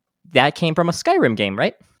that came from a Skyrim game,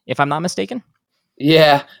 right? If I'm not mistaken.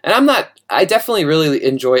 Yeah, and I definitely really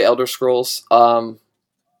enjoy Elder Scrolls.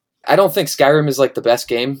 I don't think Skyrim is like the best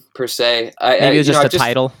game per se. Maybe it's just a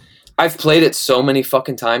title. I've played it so many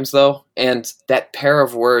fucking times though, and that pair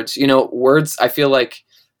of words, you know, words I feel like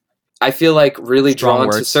really strong drawn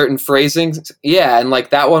words to certain phrasing. Yeah, and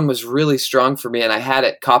like that one was really strong for me, and I had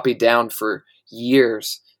it copied down for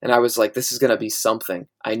years. And I was like, this is going to be something.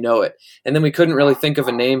 I know it. And then we couldn't really think of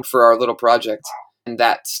a name for our little project, and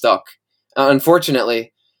that stuck.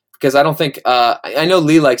 Unfortunately, because I don't think I know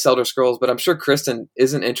Lee likes Elder Scrolls, but I'm sure Kristen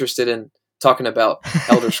isn't interested in talking about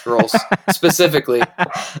Elder Scrolls specifically.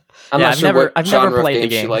 I've never played the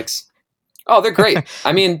game. She likes. Oh, they're great.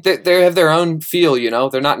 I mean, they have their own feel. You know,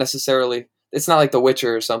 they're not necessarily. It's not like The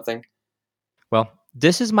Witcher or something. Well,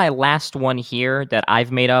 this is my last one here that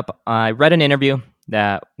I've made up. I read an interview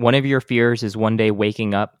that one of your fears is one day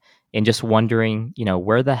waking up and just wondering, you know,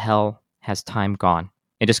 where the hell has time gone?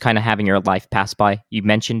 And just kind of having your life pass by. You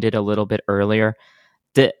mentioned it a little bit earlier.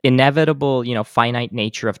 The inevitable, you know, finite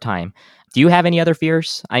nature of time. Do you have any other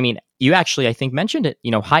fears? I mean, you actually, I think, mentioned it,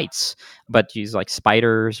 you know, heights, but use like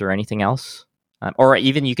spiders or anything else? Or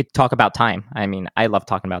even you could talk about time. I mean, I love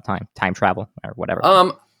talking about time travel or whatever.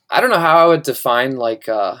 I don't know how I would define like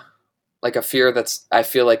a fear that's, I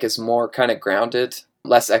feel like is more kind of grounded,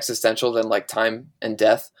 less existential than like time and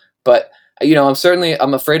death. But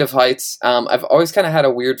I'm afraid of heights. I've always kind of had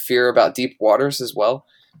a weird fear about deep waters as well.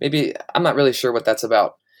 Maybe I'm not really sure what that's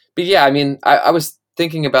about. But yeah, I mean, I was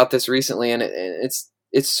thinking about this recently, and it's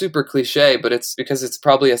super cliche, but it's because it's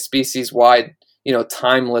probably a species-wide,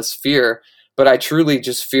 timeless fear. But I truly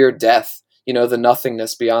just fear death. The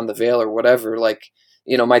nothingness beyond the veil or whatever. Like,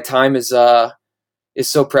 my time is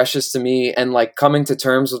so precious to me, and like coming to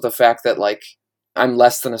terms with the fact that like I'm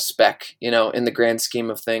less than a speck, in the grand scheme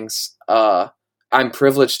of things. I'm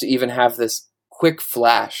privileged to even have this quick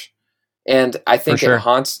flash, and I think For sure.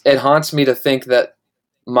 it haunts me to think that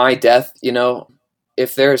my death,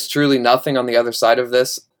 if there is truly nothing on the other side of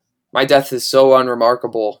this, my death is so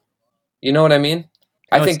unremarkable. You know what I mean?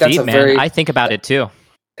 I think that's deep, man. I think about it too.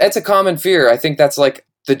 It's a common fear. I think that's like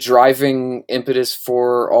the driving impetus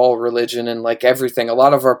for all religion and like everything. A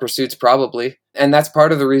lot of our pursuits probably. And that's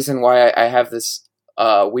part of the reason why I have this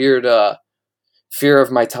weird fear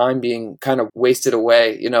of my time being kind of wasted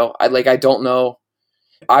away. I don't know.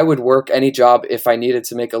 I would work any job if I needed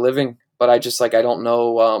to make a living, but I just like, I don't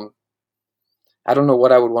know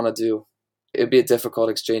what I would want to do. It'd be a difficult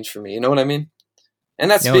exchange for me. You know what I mean? And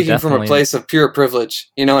that's speaking from a place of pure privilege.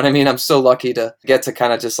 You know what I mean? I'm so lucky to get to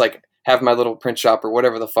kind of just like have my little print shop or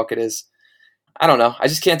whatever the fuck it is. I don't know. I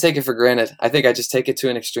just can't take it for granted. I think I just take it to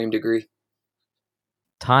an extreme degree.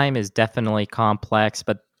 Time is definitely complex,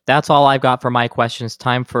 but that's all I've got for my questions.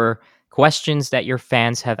 Time for questions that your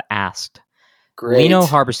fans have asked. Great. Lino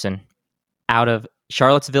Harbison out of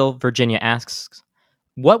Charlottesville, Virginia asks,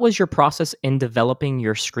 what was your process in developing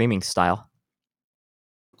your screaming style?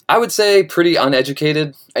 I would say pretty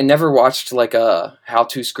uneducated. I never watched like a how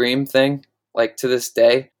to scream thing, like to this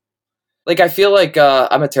day. Like I feel like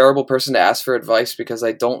I'm a terrible person to ask for advice because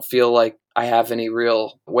I don't feel like I have any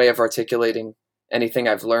real way of articulating anything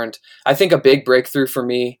I've learned. I think a big breakthrough for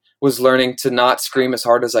me was learning to not scream as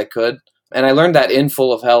hard as I could. And I learned that in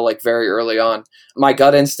Full of Hell, like very early on. My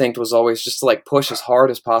gut instinct was always just to like push as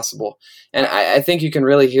hard as possible. And I think you can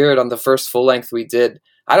really hear it on the first full length we did.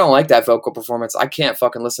 I don't like that vocal performance. I can't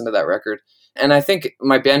fucking listen to that record. And I think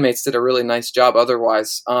my bandmates did a really nice job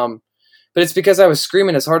otherwise. But it's because I was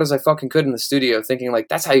screaming as hard as I fucking could in the studio, thinking like,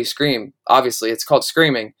 that's how you scream. Obviously, it's called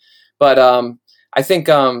screaming. But I think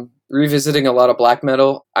revisiting a lot of black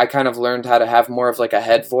metal, I kind of learned how to have more of like a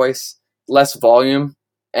head voice, less volume,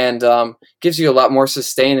 and gives you a lot more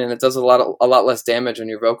sustain, and it does a lot less damage on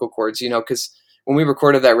your vocal cords, because when we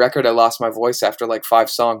recorded that record, I lost my voice after like 5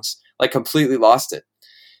 songs, like completely lost it.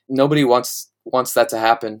 Nobody wants that to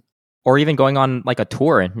happen. Or even going on like a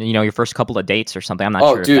tour and, your first couple of dates or something. I'm not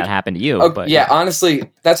sure if that happened to you. But yeah,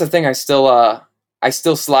 honestly, that's a thing I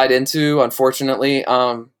still slide into, unfortunately.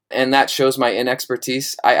 And that shows my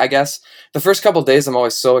inexpertise, I guess. The first couple of days, I'm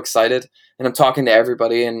always so excited and I'm talking to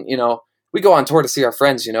everybody, and, we go on tour to see our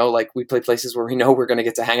friends, like we play places where we know we're going to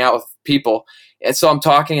get to hang out with people. And so I'm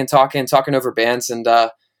talking over bands, and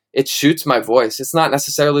it shoots my voice. It's not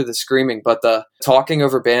necessarily the screaming, but the talking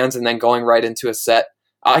over bands and then going right into a set.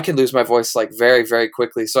 I can lose my voice like very, very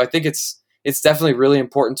quickly. So I think it's definitely really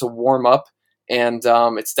important to warm up, and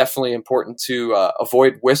it's definitely important to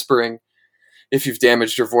avoid whispering if you've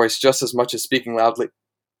damaged your voice just as much as speaking loudly.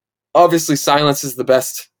 Obviously, silence is the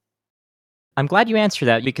best. I'm glad you answered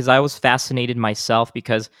that, because I was fascinated myself,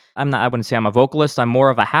 because I wouldn't say I'm a vocalist, I'm more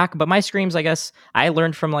of a hack, but my screams, I guess, I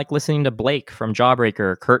learned from like listening to Blake from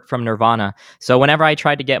Jawbreaker, Kurt from Nirvana. So whenever I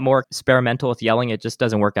tried to get more experimental with yelling, it just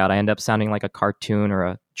doesn't work out. I end up sounding like a cartoon or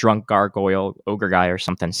a drunk gargoyle ogre guy or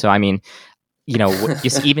something. So I mean,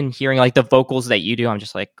 just even hearing like the vocals that you do, I'm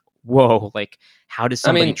just like, whoa, like how does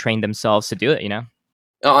somebody train themselves to do it,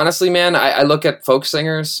 Honestly, man, I look at folk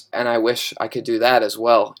singers and I wish I could do that as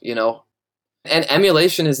well, And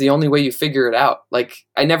emulation is the only way you figure it out. Like,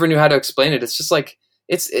 I never knew how to explain it. It's just like,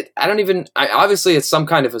 obviously it's some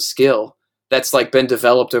kind of a skill that's like been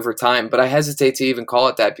developed over time, but I hesitate to even call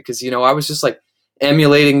it that because, I was just like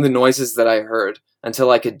emulating the noises that I heard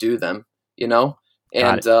until I could do them,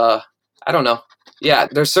 and I don't know. Yeah,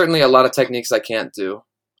 there's certainly a lot of techniques I can't do,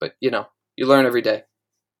 but you learn every day.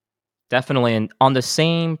 Definitely. And on the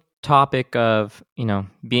same topic of,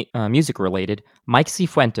 music related, Mike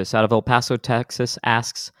Cifuentes out of El Paso, Texas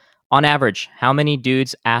asks, on average, how many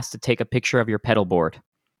dudes ask to take a picture of your pedal board?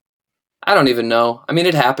 I don't even know. I mean,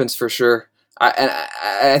 it happens for sure.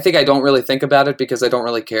 I think I don't really think about it because I don't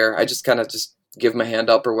really care. I just kind of just give my hand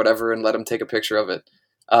up or whatever and let them take a picture of it.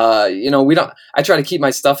 I try to keep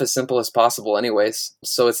my stuff as simple as possible anyways.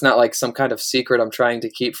 So it's not like some kind of secret I'm trying to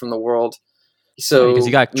keep from the world. So because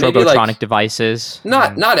you got Turbotronic devices.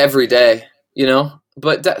 Not every day,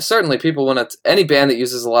 but certainly people want to, any band that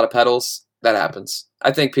uses a lot of pedals, that happens.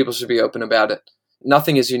 I think people should be open about it.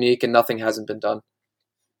 nothing is unique and nothing hasn't been done.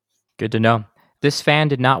 Good to know. This fan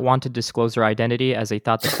did not want to disclose their identity as they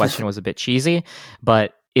thought the question was a bit cheesy,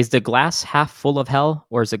 but is the glass half full of hell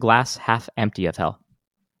or is the glass half empty of hell?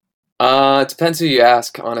 It depends who you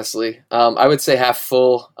ask, honestly. I would say half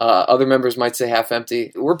full. Other members might say half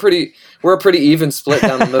empty. We're a pretty even split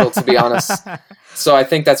down the middle, to be honest. So I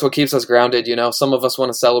think that's what keeps us grounded. You know, some of us want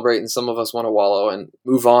to celebrate and some of us want to wallow and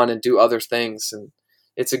move on and do other things. And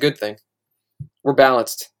it's a good thing. We're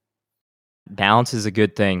balanced. Balance is a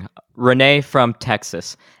good thing. Renee from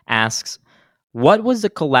Texas asks, what was the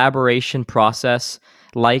collaboration process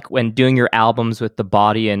like when doing your albums with The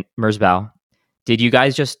Body and Merzbow? Did you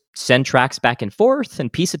guys just send tracks back and forth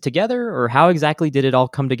and piece it together, or how exactly did it all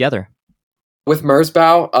come together? With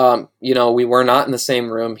Merzbow, we were not in the same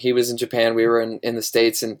room. He was in Japan, we were in the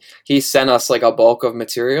States, and he sent us like a bulk of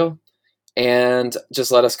material and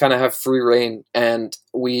just let us kind of have free reign. And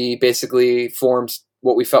we basically formed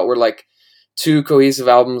what we felt were like two cohesive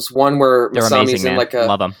albums. One where They're Masami's amazing, in man. like a...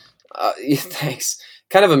 Love them. Thanks.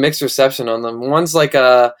 Kind of a mixed reception on them. One's like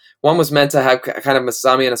one was meant to have kind of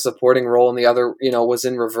Masami in a supporting role, and the other, was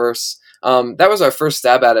in reverse. That was our first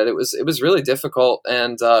stab at it. It was really difficult,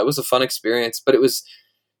 and it was a fun experience, but it was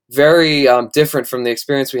very different from the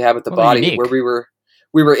experience we had with The Body, unique. where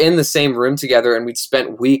we were in the same room together, and we'd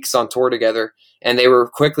spent weeks on tour together, and they were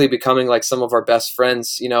quickly becoming like some of our best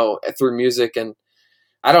friends, through music. And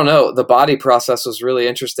I don't know, The Body process was really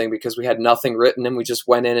interesting because we had nothing written, and we just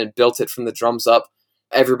went in and built it from the drums up.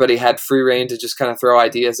 Everybody had free reign to just kind of throw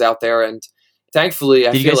ideas out there, and thankfully,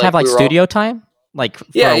 did you guys have like studio time, like for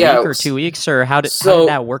a week or 2 weeks, or how did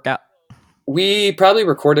that work out? We probably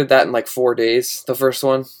recorded that in like 4 days. The first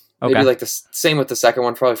one, maybe like the same with the second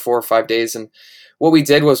one, probably 4 or 5 days. And what we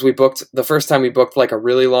did was we booked like a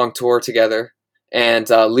really long tour together, and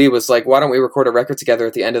Lee was like, "Why don't we record a record together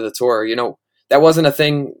at the end of the tour?" That wasn't a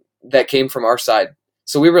thing that came from our side,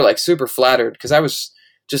 so we were like super flattered because I was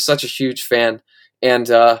just such a huge fan. And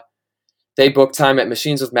they booked time at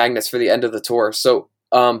Machines with Magnets for the end of the tour. So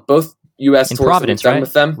both U.S. in tours Providence, that we've done right?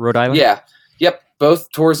 with them. Rhode Island? Yeah. Yep.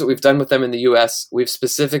 Both tours that we've done with them in the U.S., we've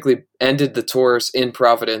specifically ended the tours in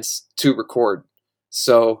Providence to record.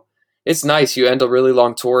 So it's nice. You end a really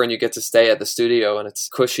long tour and you get to stay at the studio, and it's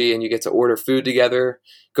cushy, and you get to order food together,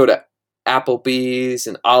 go to Applebee's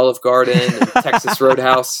and Olive Garden and Texas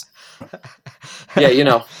Roadhouse.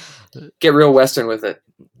 Yeah, get real Western with it.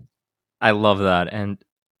 I love that. And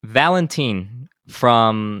Valentine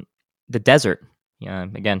from the desert,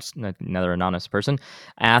 again, another anonymous person,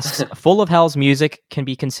 asks, Full of Hell's music can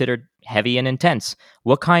be considered heavy and intense.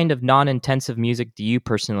 What kind of non-intensive music do you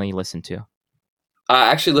personally listen to?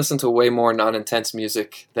 I actually listen to way more non-intense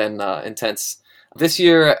music than intense. This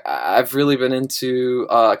year, I've really been into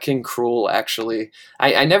King Cruel, actually.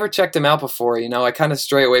 I never checked him out before, I kind of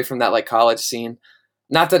stray away from that like college scene.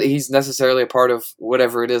 Not that he's necessarily a part of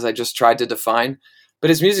whatever it is I just tried to define, but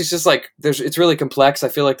his music's just like, it's really complex. I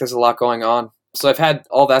feel like there's a lot going on. So I've had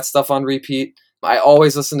all that stuff on repeat. I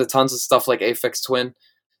always listen to tons of stuff like Aphex Twin.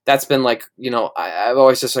 That's been like, I've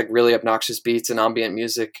always just like really obnoxious beats and ambient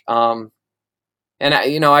music. And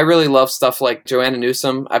I really love stuff like Joanna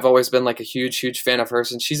Newsom. I've always been like a huge, huge fan of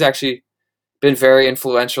hers, and she's actually been very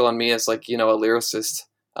influential on me as like, a lyricist.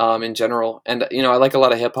 In general. And, I like a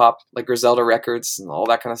lot of hip hop, like Griselda Records and all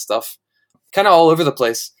that kind of stuff, kind of all over the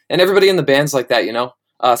place. And everybody in the band's like that,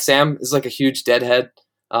 Sam is like a huge Deadhead.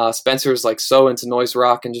 Spencer is like so into noise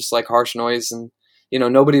rock and just like harsh noise. And,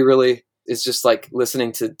 nobody really is just like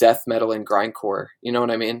listening to death metal and grindcore. You know what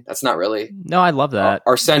I mean? That's not really. No, I love that.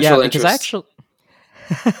 Our central interest.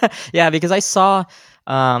 Because I saw,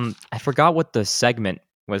 I forgot what the segment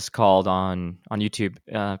was called on YouTube.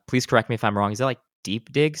 Please correct me if I'm wrong. Is that like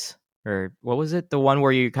Deep Digs, or what was it? The one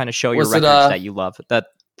where you kind of show your records that you love. That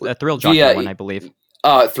Thrill Jockey one, I believe.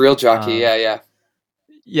 Thrill Jockey, yeah.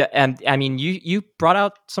 Yeah, and I mean, you brought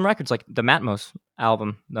out some records like the Matmos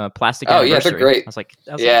album, the Plastic Anniversary. Yeah, they're great. I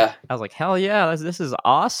was like, hell yeah, this is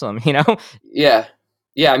awesome, Yeah.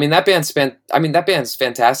 I mean, that band's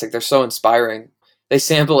fantastic. They're so inspiring. They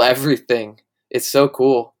sample everything. It's so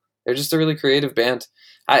cool. They're just a really creative band.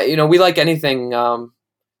 We like anything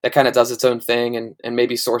that kind of does its own thing and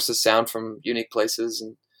maybe sources sound from unique places.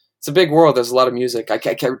 And it's a big world. There's a lot of music. I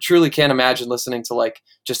truly can't imagine listening to like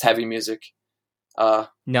just heavy music. No,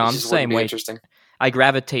 I'm the same way. Interesting. I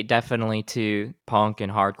gravitate definitely to punk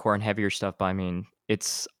and hardcore and heavier stuff, but I mean,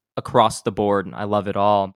 it's across the board. I love it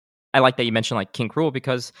all. I like that you mentioned like King Cruel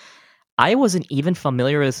because I wasn't even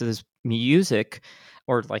familiar with his music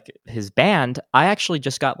or like his band. I actually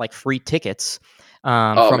just got like free tickets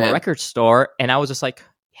from a record store, and I was just like,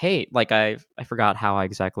 hey, like I forgot how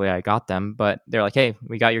exactly I got them, but they're like, hey,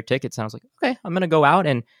 we got your tickets. And I was like, okay, I'm going to go out.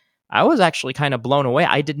 And I was actually kind of blown away.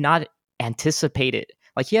 I did not anticipate it.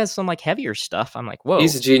 Like he has some like heavier stuff. I'm like, whoa.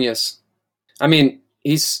 He's a genius. I mean,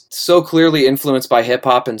 he's so clearly influenced by hip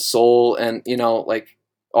hop and soul and, like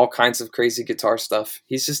all kinds of crazy guitar stuff.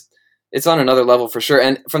 It's on another level for sure.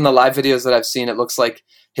 And from the live videos that I've seen, it looks like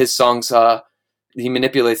his songs, he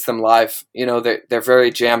manipulates them live. They're very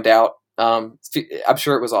jammed out. I'm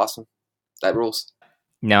sure it was awesome. That rules.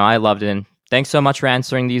 No, I loved it. And thanks so much for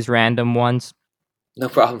answering these random ones. No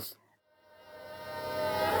problem.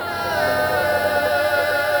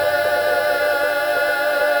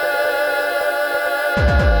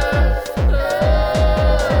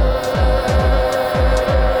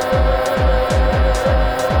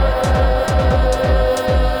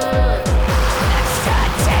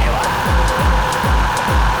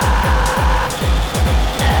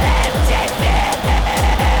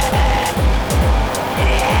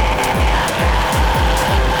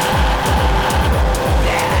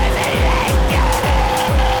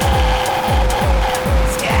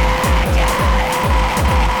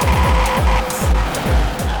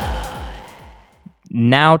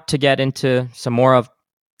 Now to get into some more of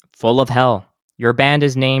Full of Hell. Your band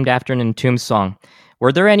is named after an Entombed song.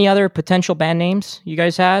 Were there any other potential band names you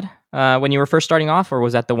guys had when you were first starting off, or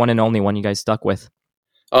was that the one and only one you guys stuck with?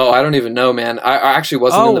 Oh, I don't even know, man. I actually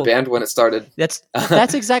wasn't in the band when it started.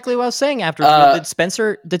 That's exactly what I was saying after. Did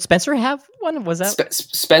Spencer have one? Was that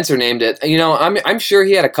Spencer named it? I'm sure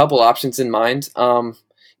he had a couple options in mind.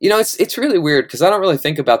 It's really weird because I don't really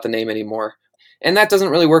think about the name anymore. And that doesn't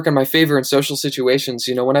really work in my favor in social situations.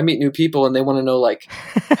 When I meet new people and they want to know, like,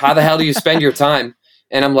 how the hell do you spend your time?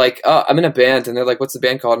 And I'm like, oh, I'm in a band. And they're like, what's the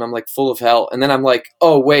band called? And I'm like, Full of Hell. And then I'm like,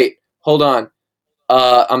 oh, wait, hold on.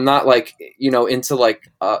 I'm not like, into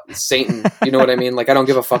like Satan. You know what I mean? Like, I don't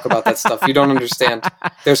give a fuck about that stuff. You don't understand.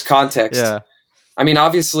 There's context. Yeah. I mean,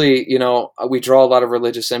 obviously, we draw a lot of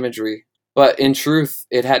religious imagery. But in truth,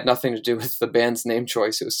 it had nothing to do with the band's name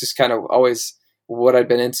choice. It was just kind of always what I'd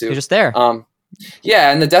been into. You're just there.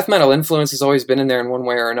 Yeah, and the death metal influence has always been in there in one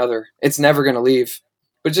way or another. It's never going to leave.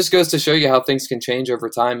 But it just goes to show you how things can change over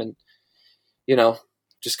time and,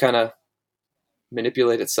 just kind of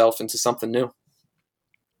manipulate itself into something new.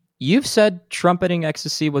 You've said Trumpeting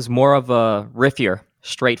Ecstasy was more of a riffier,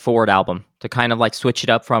 straightforward album to kind of like switch it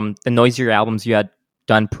up from the noisier albums you had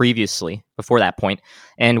done previously before that point.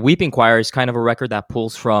 And Weeping Choir is kind of a record that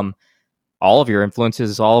pulls from all of your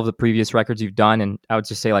influences, all of the previous records you've done, and I would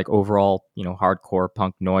just say like overall, hardcore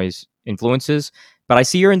punk noise influences. But I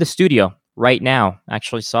see you're in the studio right now.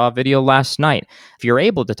 Actually saw a video last night. If you're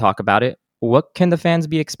able to talk about it, what can the fans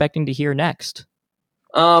be expecting to hear next?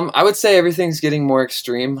 I would say everything's getting more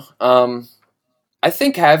extreme. I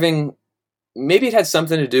think maybe it had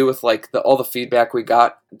something to do with like all the feedback we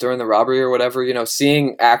got during the robbery or whatever,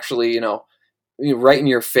 seeing actually, right in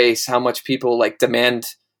your face how much people like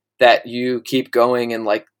demand that you keep going and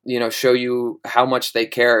like, show you how much they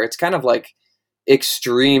care. It's kind of like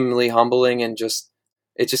extremely humbling and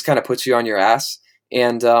it just kind of puts you on your ass.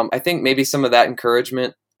 And I think maybe some of that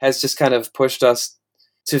encouragement has just kind of pushed us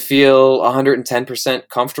to feel 110%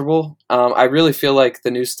 comfortable. I really feel like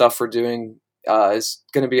the new stuff we're doing is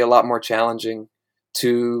going to be a lot more challenging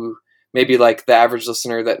to maybe like the average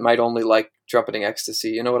listener that might only like Trumpeting Ecstasy.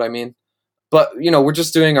 You know what I mean? But, we're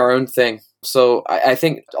just doing our own thing. So I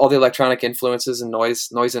think all the electronic influences and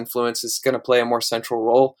noise influence is going to play a more central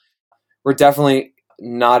role. We're definitely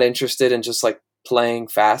not interested in just like playing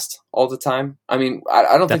fast all the time. I mean,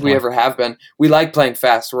 I don't think we ever have been. We like playing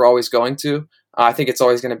fast. We're always going to. I think it's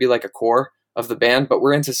always going to be like a core of the band, but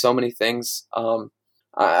we're into so many things.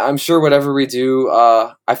 I'm sure whatever we do,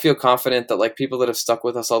 I feel confident that like people that have stuck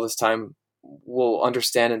with us all this time will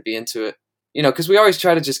understand and be into it. Because we always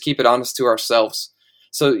try to just keep it honest to ourselves.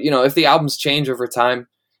 So, if the albums change over time,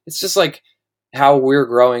 it's just like how we're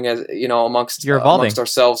growing as, amongst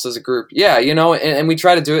ourselves as a group. Yeah. And we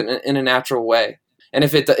try to do it in a natural way. And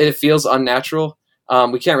if it feels unnatural,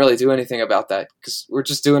 we can't really do anything about that because we're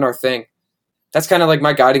just doing our thing. That's kind of like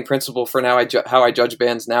my guiding principle for now. How I judge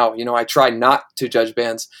bands now. I try not to judge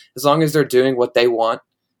bands as long as they're doing what they want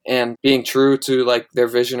and being true to like their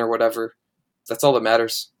vision or whatever. That's all that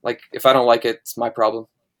matters. Like if I don't like it, it's my problem.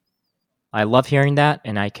 I love hearing that,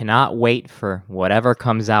 and I cannot wait for whatever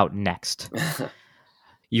comes out next.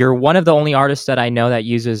 You're one of the only artists that I know that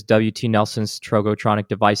uses W.T. Nelson's Trogotronic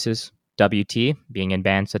devices. W.T. being in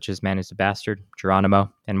bands such as Man is a Bastard, Geronimo,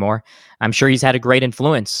 and more. I'm sure he's had a great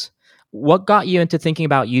influence. What got you into thinking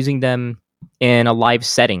about using them in a live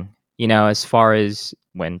setting? As far as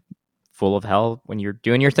when Full of Hell, when you're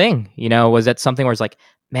doing your thing, was that something where it's like,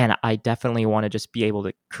 man, I definitely want to just be able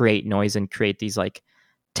to create noise and create these like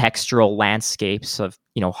textural landscapes of,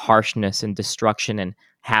 harshness and destruction, and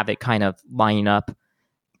have it kind of line up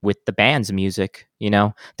with the band's music,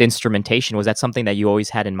 the instrumentation. Was that something that you always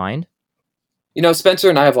had in mind? Spencer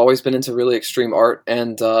and I have always been into really extreme art,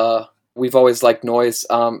 and we've always liked noise.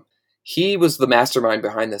 He was the mastermind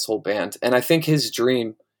behind this whole band, and I think his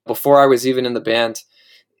dream, before I was even in the band,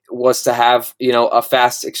 was to have, a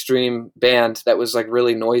fast, extreme band that was like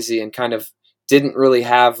really noisy and kind of didn't really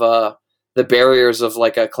have the barriers of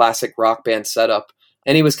like a classic rock band setup.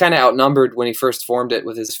 And he was kind of outnumbered when he first formed it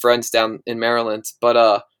with his friends down in Maryland.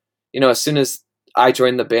 But, as soon as I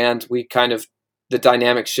joined the band, the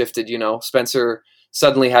dynamic shifted. Spencer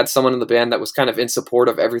suddenly had someone in the band that was kind of in support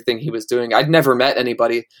of everything he was doing. I'd never met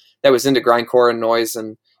anybody that was into grindcore and noise,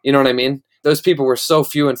 and you know what I mean? Those people were so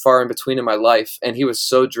few and far in between in my life, and he was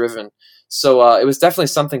so driven. So it was definitely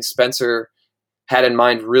something Spencer had in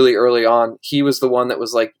mind really early on. He was the one that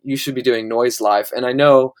was like, you should be doing noise live. And I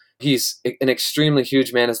know he's an extremely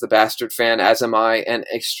huge Man Is the Bastard fan, as am I, and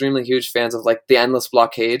extremely huge fans of like the Endless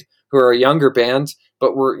Blockade, who are a younger band,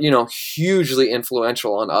 but were, hugely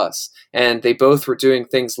influential on us. And they both were doing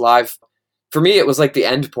things live. For me, it was like the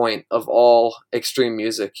end point of all extreme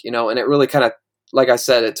music, and it really kind of, like I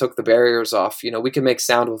said, it took the barriers off. We can make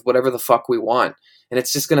sound with whatever the fuck we want, and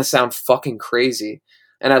it's just going to sound fucking crazy.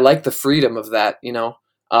 And I like the freedom of that,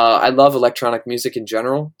 I love electronic music in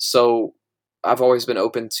general, so I've always been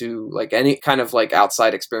open to like any kind of like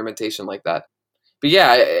outside experimentation like that. But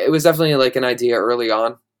yeah, it was definitely like an idea early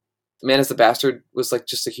on. Man Is the Bastard was like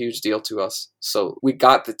just a huge deal to us, so we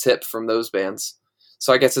got the tip from those bands.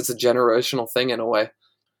 So I guess it's a generational thing in a way.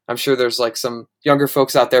 I'm sure there's like some younger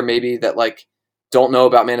folks out there maybe that like don't know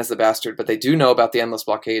about Man Is the Bastard, but they do know about the Endless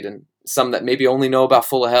Blockade, and some that maybe only know about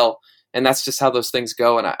Full of Hell. And that's just how those things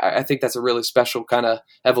go. And I think that's a really special kind of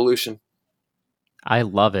evolution. I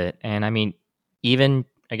love it. And I mean, even,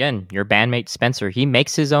 again, your bandmate Spencer, he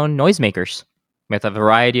makes his own noisemakers with a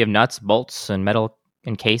variety of nuts, bolts, and metal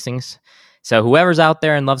encasings. So whoever's out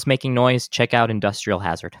there and loves making noise, check out Industrial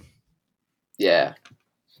Hazard. Yeah.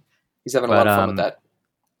 He's having a lot of fun with that.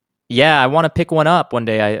 Yeah, I want to pick one up one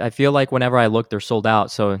day. I feel like whenever I look, they're sold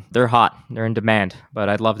out. So they're hot. They're in demand. But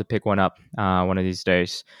I'd love to pick one up one of these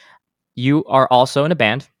days. You are also in a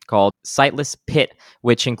band called Sightless Pit,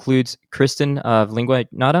 which includes Kristen of Lingua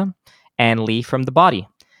Ignota and Lee from The Body.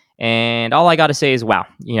 And all I got to say is, wow,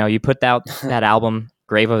 you put out that album,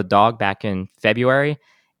 Grave of a Dog, back in February,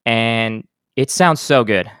 and it sounds so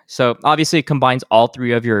good. So obviously it combines all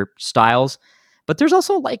three of your styles, but there's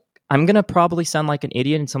also like, I'm going to probably sound like an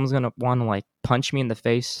idiot and someone's going to want to like punch me in the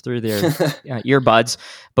face through their earbuds.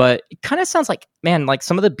 But it kind of sounds like, man, like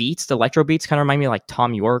some of the beats, the electro beats kind of remind me of like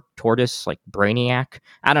Tom York, Tortoise, like Brainiac.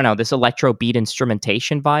 I don't know, this electro beat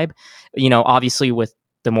instrumentation vibe, obviously with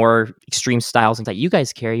the more extreme styles that you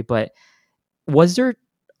guys carry. But was there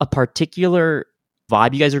a particular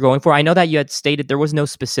vibe you guys are going for? I know that you had stated there was no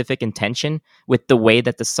specific intention with the way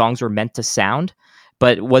that the songs were meant to sound.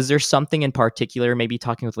 But was there something in particular, maybe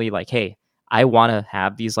talking with Lee, like, hey, I want to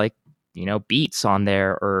have these like, beats on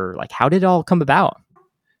there, or like, how did it all come about?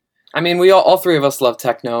 I mean, we all three of us love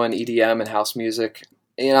techno and EDM and house music.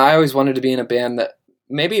 I always wanted to be in a band that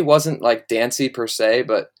maybe wasn't like dancey per se,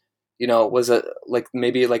 but, was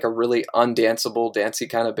maybe like a really undanceable, dancey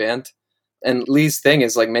kind of band. And Lee's thing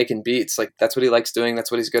is like making beats. Like that's what he likes doing. That's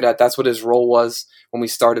what he's good at. That's what his role was when we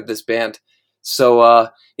started this band. So,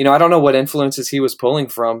 I don't know what influences he was pulling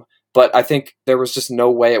from, but I think there was just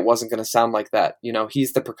no way it wasn't going to sound like that.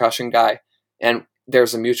 He's the percussion guy, and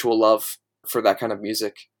there's a mutual love for that kind of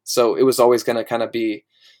music. So it was always going to kind of be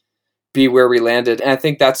where we landed. And I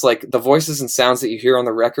think that's like the voices and sounds that you hear on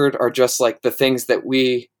the record are just like the things that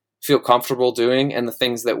we feel comfortable doing and the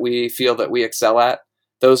things that we feel that we excel at.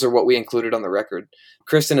 Those are what we included on the record.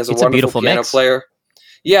 Kristen is a wonderful piano player.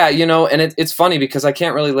 Yeah, and it's funny because I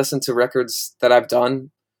can't really listen to records that I've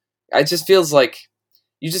done. It just feels like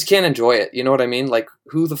you just can't enjoy it. You know what I mean? Like,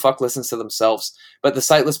 who the fuck listens to themselves? But the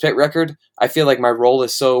Sightless Pit record, I feel like my role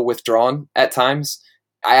is so withdrawn at times.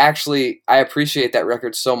 I appreciate that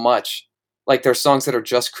record so much. Like, there's songs that are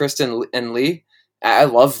just Kristen and Lee. I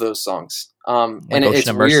love those songs. Like and Ocean it's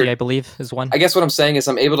of Mercy, weird. I believe, is one. I guess what I'm saying is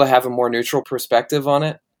I'm able to have a more neutral perspective on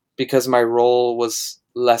it because my role was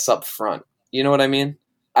less up front. You know what I mean?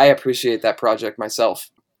 I appreciate that project myself.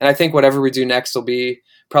 And I think whatever we do next will be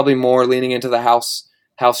probably more leaning into the house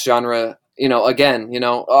genre, again,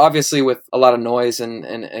 obviously with a lot of noise and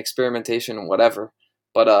experimentation and whatever.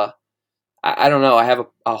 But I don't know. I have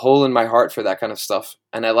a hole in my heart for that kind of stuff,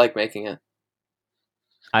 and I like making it.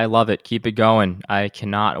 I love it. Keep it going. I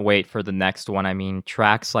cannot wait for the next one. I mean,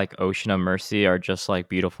 tracks like Ocean of Mercy are just like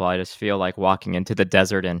beautiful. I just feel like walking into the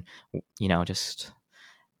desert and, just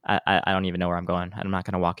I don't even know where I'm going. I'm not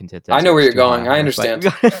going to walk into the desert. I know where you're going. I understand.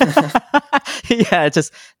 Yeah,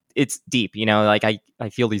 it's deep. Like I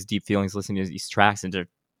feel these deep feelings listening to these tracks, and they're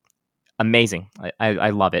amazing.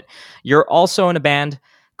 I love it. You're also in a band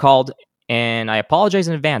called, and I apologize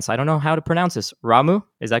in advance, I don't know how to pronounce this, Ramu.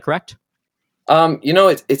 Is that correct?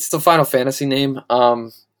 It's the Final Fantasy name.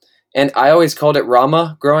 And I always called it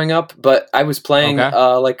Rama growing up, but I was playing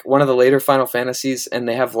like one of the later Final Fantasies, and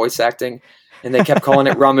they have voice acting, and they kept calling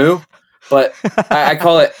it Ramu, but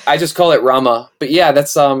I just call it Rama. But yeah,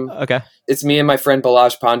 that's okay. It's me and my friend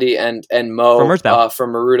Balaj Pandey and Mo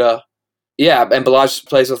from Maruda. Yeah, and Balaj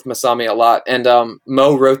plays with Masami a lot, and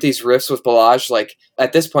Mo wrote these riffs with Balaj like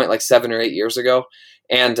at this point like 7 or 8 years ago.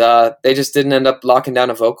 And they just didn't end up locking down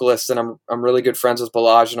a vocalist. And I'm really good friends with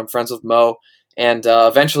Balaj, and I'm friends with Mo. And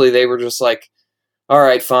eventually they were just like, all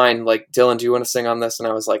right, fine. Like, Dylan, do you want to sing on this? And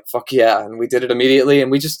I was like, fuck yeah. And we did it immediately.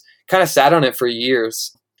 And we just kind of sat on it for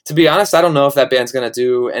years. To be honest, I don't know if that band's going to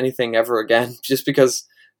do anything ever again, just because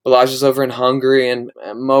Balaj is over in Hungary and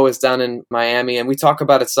Mo is down in Miami. And we talk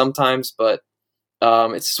about it sometimes, but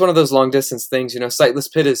it's just one of those long distance things. Sightless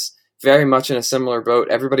Pit is very much in a similar boat.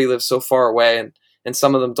 Everybody lives so far away, and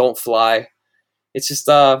some of them don't fly. It's just,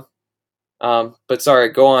 but sorry,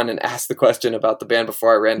 go on and ask the question about the band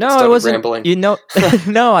before I started rambling.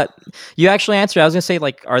 No, you actually answered. I was going to say,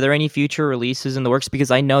 like, are there any future releases in the works? Because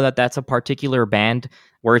I know that that's a particular band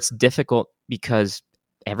where it's difficult because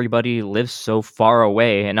everybody lives so far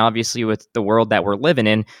away. And obviously with the world that we're living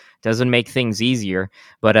in, doesn't make things easier.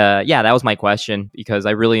 But yeah, that was my question, because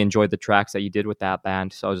I really enjoyed the tracks that you did with that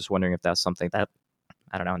band. So I was just wondering if that's something that,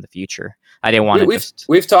 I don't know, in the future. I didn't want to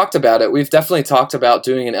We've talked about it. We've definitely talked about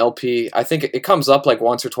doing an LP. I think it comes up like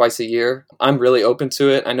once or twice a year. I'm really open to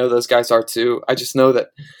it. I know those guys are too. I just know that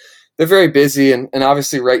they're very busy, and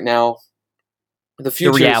obviously right now the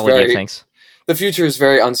future is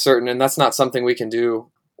very uncertain, and that's not something we can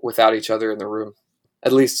do without each other in the room,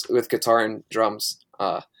 at least with guitar and drums.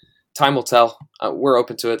 Time will tell. We're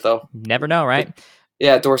open to it though. Never know, right? But,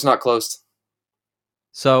 yeah, door's not closed.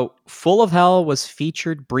 So, Full of Hell was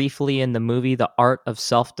featured briefly in the movie The Art of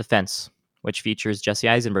Self-Defense, which features Jesse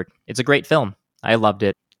Eisenberg. It's a great film. I loved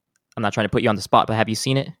it. I'm not trying to put you on the spot, but have you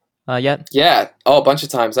seen it yet? Yeah, a bunch of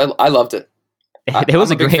times. I loved it. It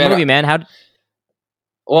was a great movie, man.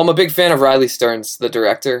 Well, I'm a big fan of Riley Stearns, the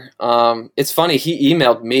director. It's funny, he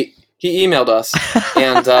emailed us,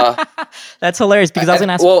 and that's hilarious, because I was going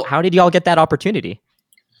to ask, how did y'all get that opportunity?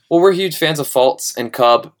 Well, we're huge fans of Faults and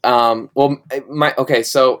Cub. So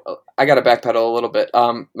I got to backpedal a little bit.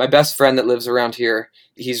 My best friend that lives around here,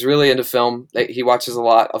 he's really into film. He watches a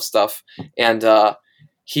lot of stuff, and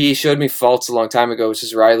he showed me Faults a long time ago, which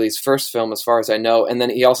is Riley's first film, as far as I know. And then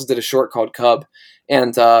he also did a short called Cub.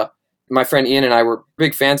 And my friend Ian and I were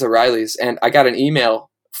big fans of Riley's, and I got an email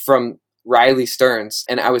from Riley Stearns,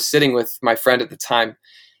 and I was sitting with my friend at the time.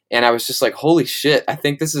 And I was just like, holy shit, I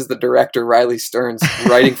think this is the director, Riley Stearns,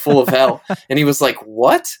 writing Full of Hell. And he was like,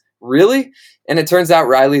 what? Really? And it turns out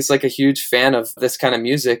Riley's like a huge fan of this kind of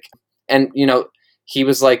music. And, he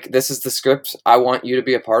was like, this is the script. I want you to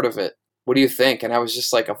be a part of it. What do you think? And I was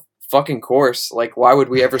just like, a fucking course. Like, why would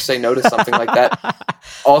we ever say no to something like that?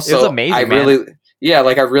 Also, it was amazing, I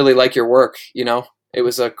really like your work. It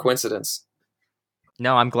was a coincidence.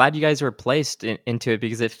 No, I'm glad you guys were placed into it,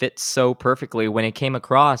 because it fits so perfectly. When it came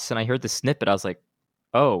across and I heard the snippet, I was like,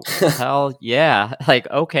 oh, hell yeah. Like,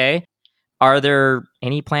 okay. Are there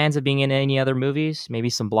any plans of being in any other movies? Maybe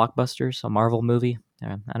some blockbusters, a Marvel movie? I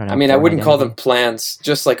don't know. I mean, I wouldn't call them plans,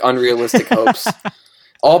 just like unrealistic hopes.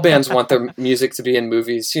 All bands want their music to be in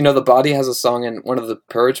movies. The Body has a song in one of the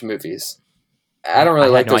Purge movies. I don't really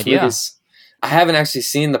like those movies. I haven't actually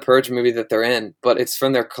seen the Purge movie that they're in, but it's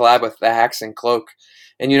from their collab with the Hacks and Cloak.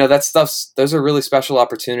 And, those are really special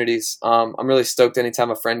opportunities. I'm really stoked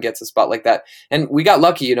anytime a friend gets a spot like that. And we got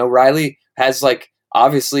lucky, Riley has like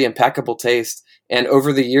obviously impeccable taste. And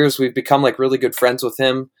over the years, we've become like really good friends with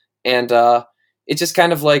him. And it's just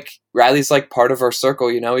kind of like Riley's like part of our circle,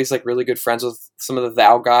 he's like really good friends with some of the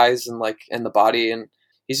Thou guys and the Body. And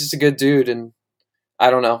he's just a good dude. And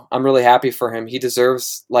I don't know, I'm really happy for him. He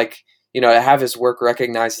deserves to have his work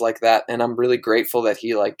recognized like that. And I'm really grateful that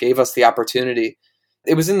he like gave us the opportunity.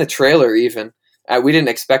 It was in the trailer even. We didn't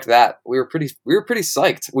expect that. We were pretty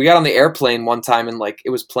psyched. We got on the airplane one time and like it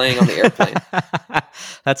was playing on the airplane.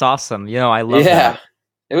 That's awesome. I love that. Yeah,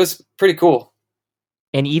 it was pretty cool.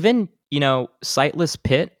 And even, Sightless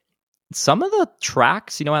Pit, some of the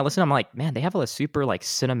tracks, I listen, I'm like, man, they have a super like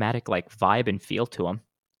cinematic like vibe and feel to them.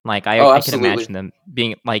 Like I can imagine them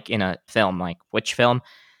being like in a film. Like which film?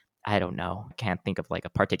 I don't know. I can't think of like a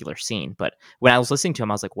particular scene. But when I was listening to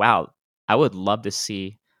him, I was like, wow, I would love to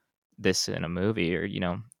see this in a movie, or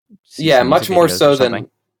yeah, much more so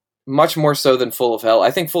than Full of Hell.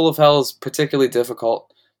 I think Full of Hell is particularly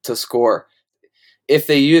difficult to score. If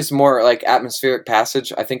they use more like atmospheric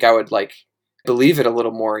passage, I think I would like believe it a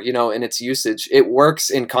little more, in its usage. It works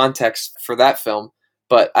in context for that film,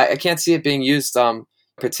 but I can't see it being used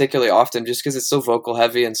particularly often just because it's so vocal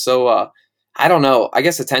heavy and so, I don't know, I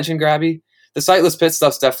guess attention grabby. The Sightless Pit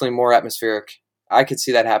stuff's definitely more atmospheric. I could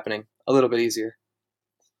see that happening a little bit easier.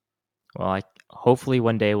 Well, hopefully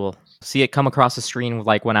one day we'll see it come across the screen.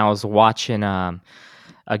 Like when I was watching,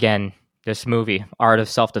 again, this movie, Art of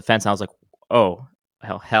Self-Defense, I was like, oh,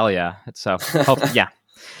 hell yeah. So, yeah,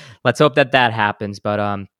 let's hope that happens.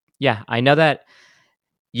 But yeah, I know that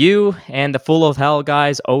you and the Full of Hell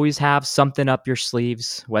guys always have something up your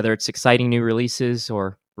sleeves, whether it's exciting new releases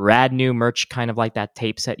or rad new merch, kind of like that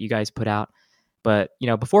tape set you guys put out. But,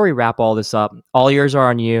 before we wrap all this up, all ears are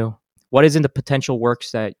on you. What is in the potential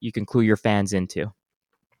works that you can clue your fans into?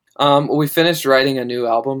 We finished writing a new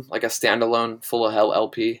album, like a standalone Full of Hell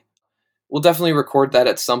LP. We'll definitely record that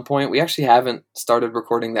at some point. We actually haven't started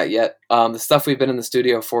recording that yet. The stuff we've been in the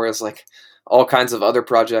studio for is like all kinds of other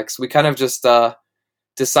projects. We kind of just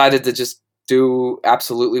decided to just do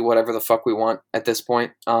absolutely whatever the fuck we want at this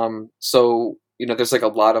point. So, there's like a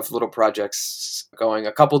lot of little projects going,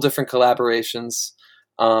 a couple different collaborations.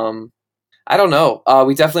 I don't know.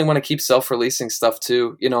 We definitely want to keep self-releasing stuff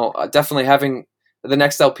too. Definitely having the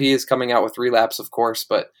next LP is coming out with Relapse, of course,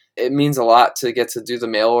 but it means a lot to get to do the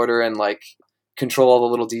mail order and like control all the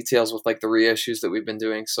little details with like the reissues that we've been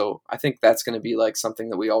doing. So I think that's going to be like something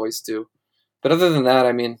that we always do. But other than that,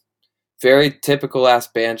 I mean, very typical ass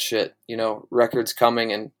band shit, records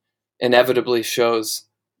coming and inevitably shows.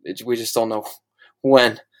 We just don't know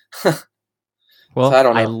when. Well, so I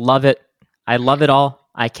don't know. I love it. I love it all.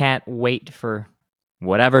 I can't wait for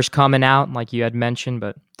whatever's coming out, like you had mentioned.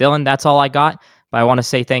 But Dylan, that's all I got. But I want to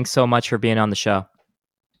say thanks so much for being on the show.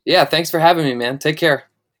 Yeah, thanks for having me, man. Take care.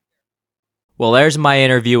 Well, there's my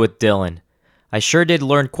interview with Dylan. I sure did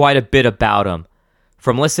learn quite a bit about him.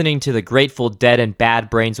 From listening to the Grateful Dead and Bad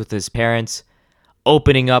Brains with his parents,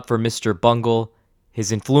 opening up for Mr. Bungle,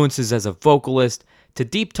 his influences as a vocalist, to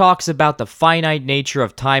deep talks about the finite nature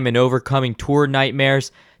of time and overcoming tour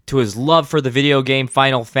nightmares, to his love for the video game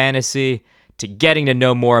Final Fantasy, to getting to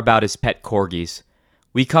know more about his pet corgis.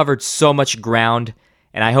 We covered so much ground,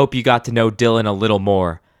 and I hope you got to know Dylan a little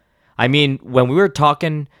more. I mean, when we were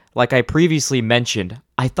talking, like I previously mentioned,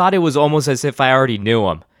 I thought it was almost as if I already knew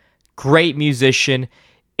him. Great musician,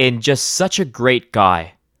 and just such a great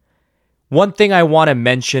guy. One thing I want to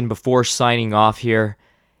mention before signing off here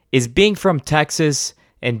is being from Texas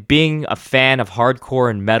and being a fan of hardcore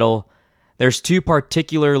and metal, there's two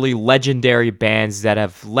particularly legendary bands that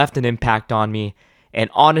have left an impact on me and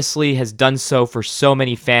honestly has done so for so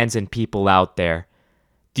many fans and people out there.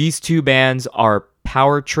 These two bands are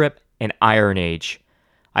Power Trip and Iron Age.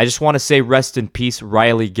 I just want to say rest in peace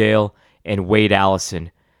Riley Gale and Wade Allison.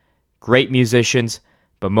 Great musicians,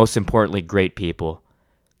 but most importantly, great people.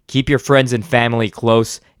 Keep your friends and family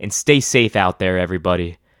close and stay safe out there,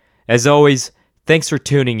 everybody. As always, thanks for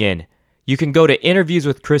tuning in. You can go to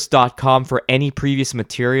interviewswithchris.com for any previous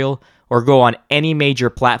material or go on any major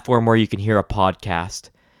platform where you can hear a podcast.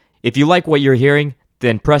 If you like what you're hearing,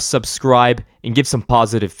 then press subscribe and give some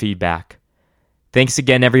positive feedback. Thanks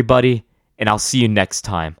again, everybody, and I'll see you next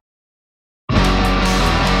time.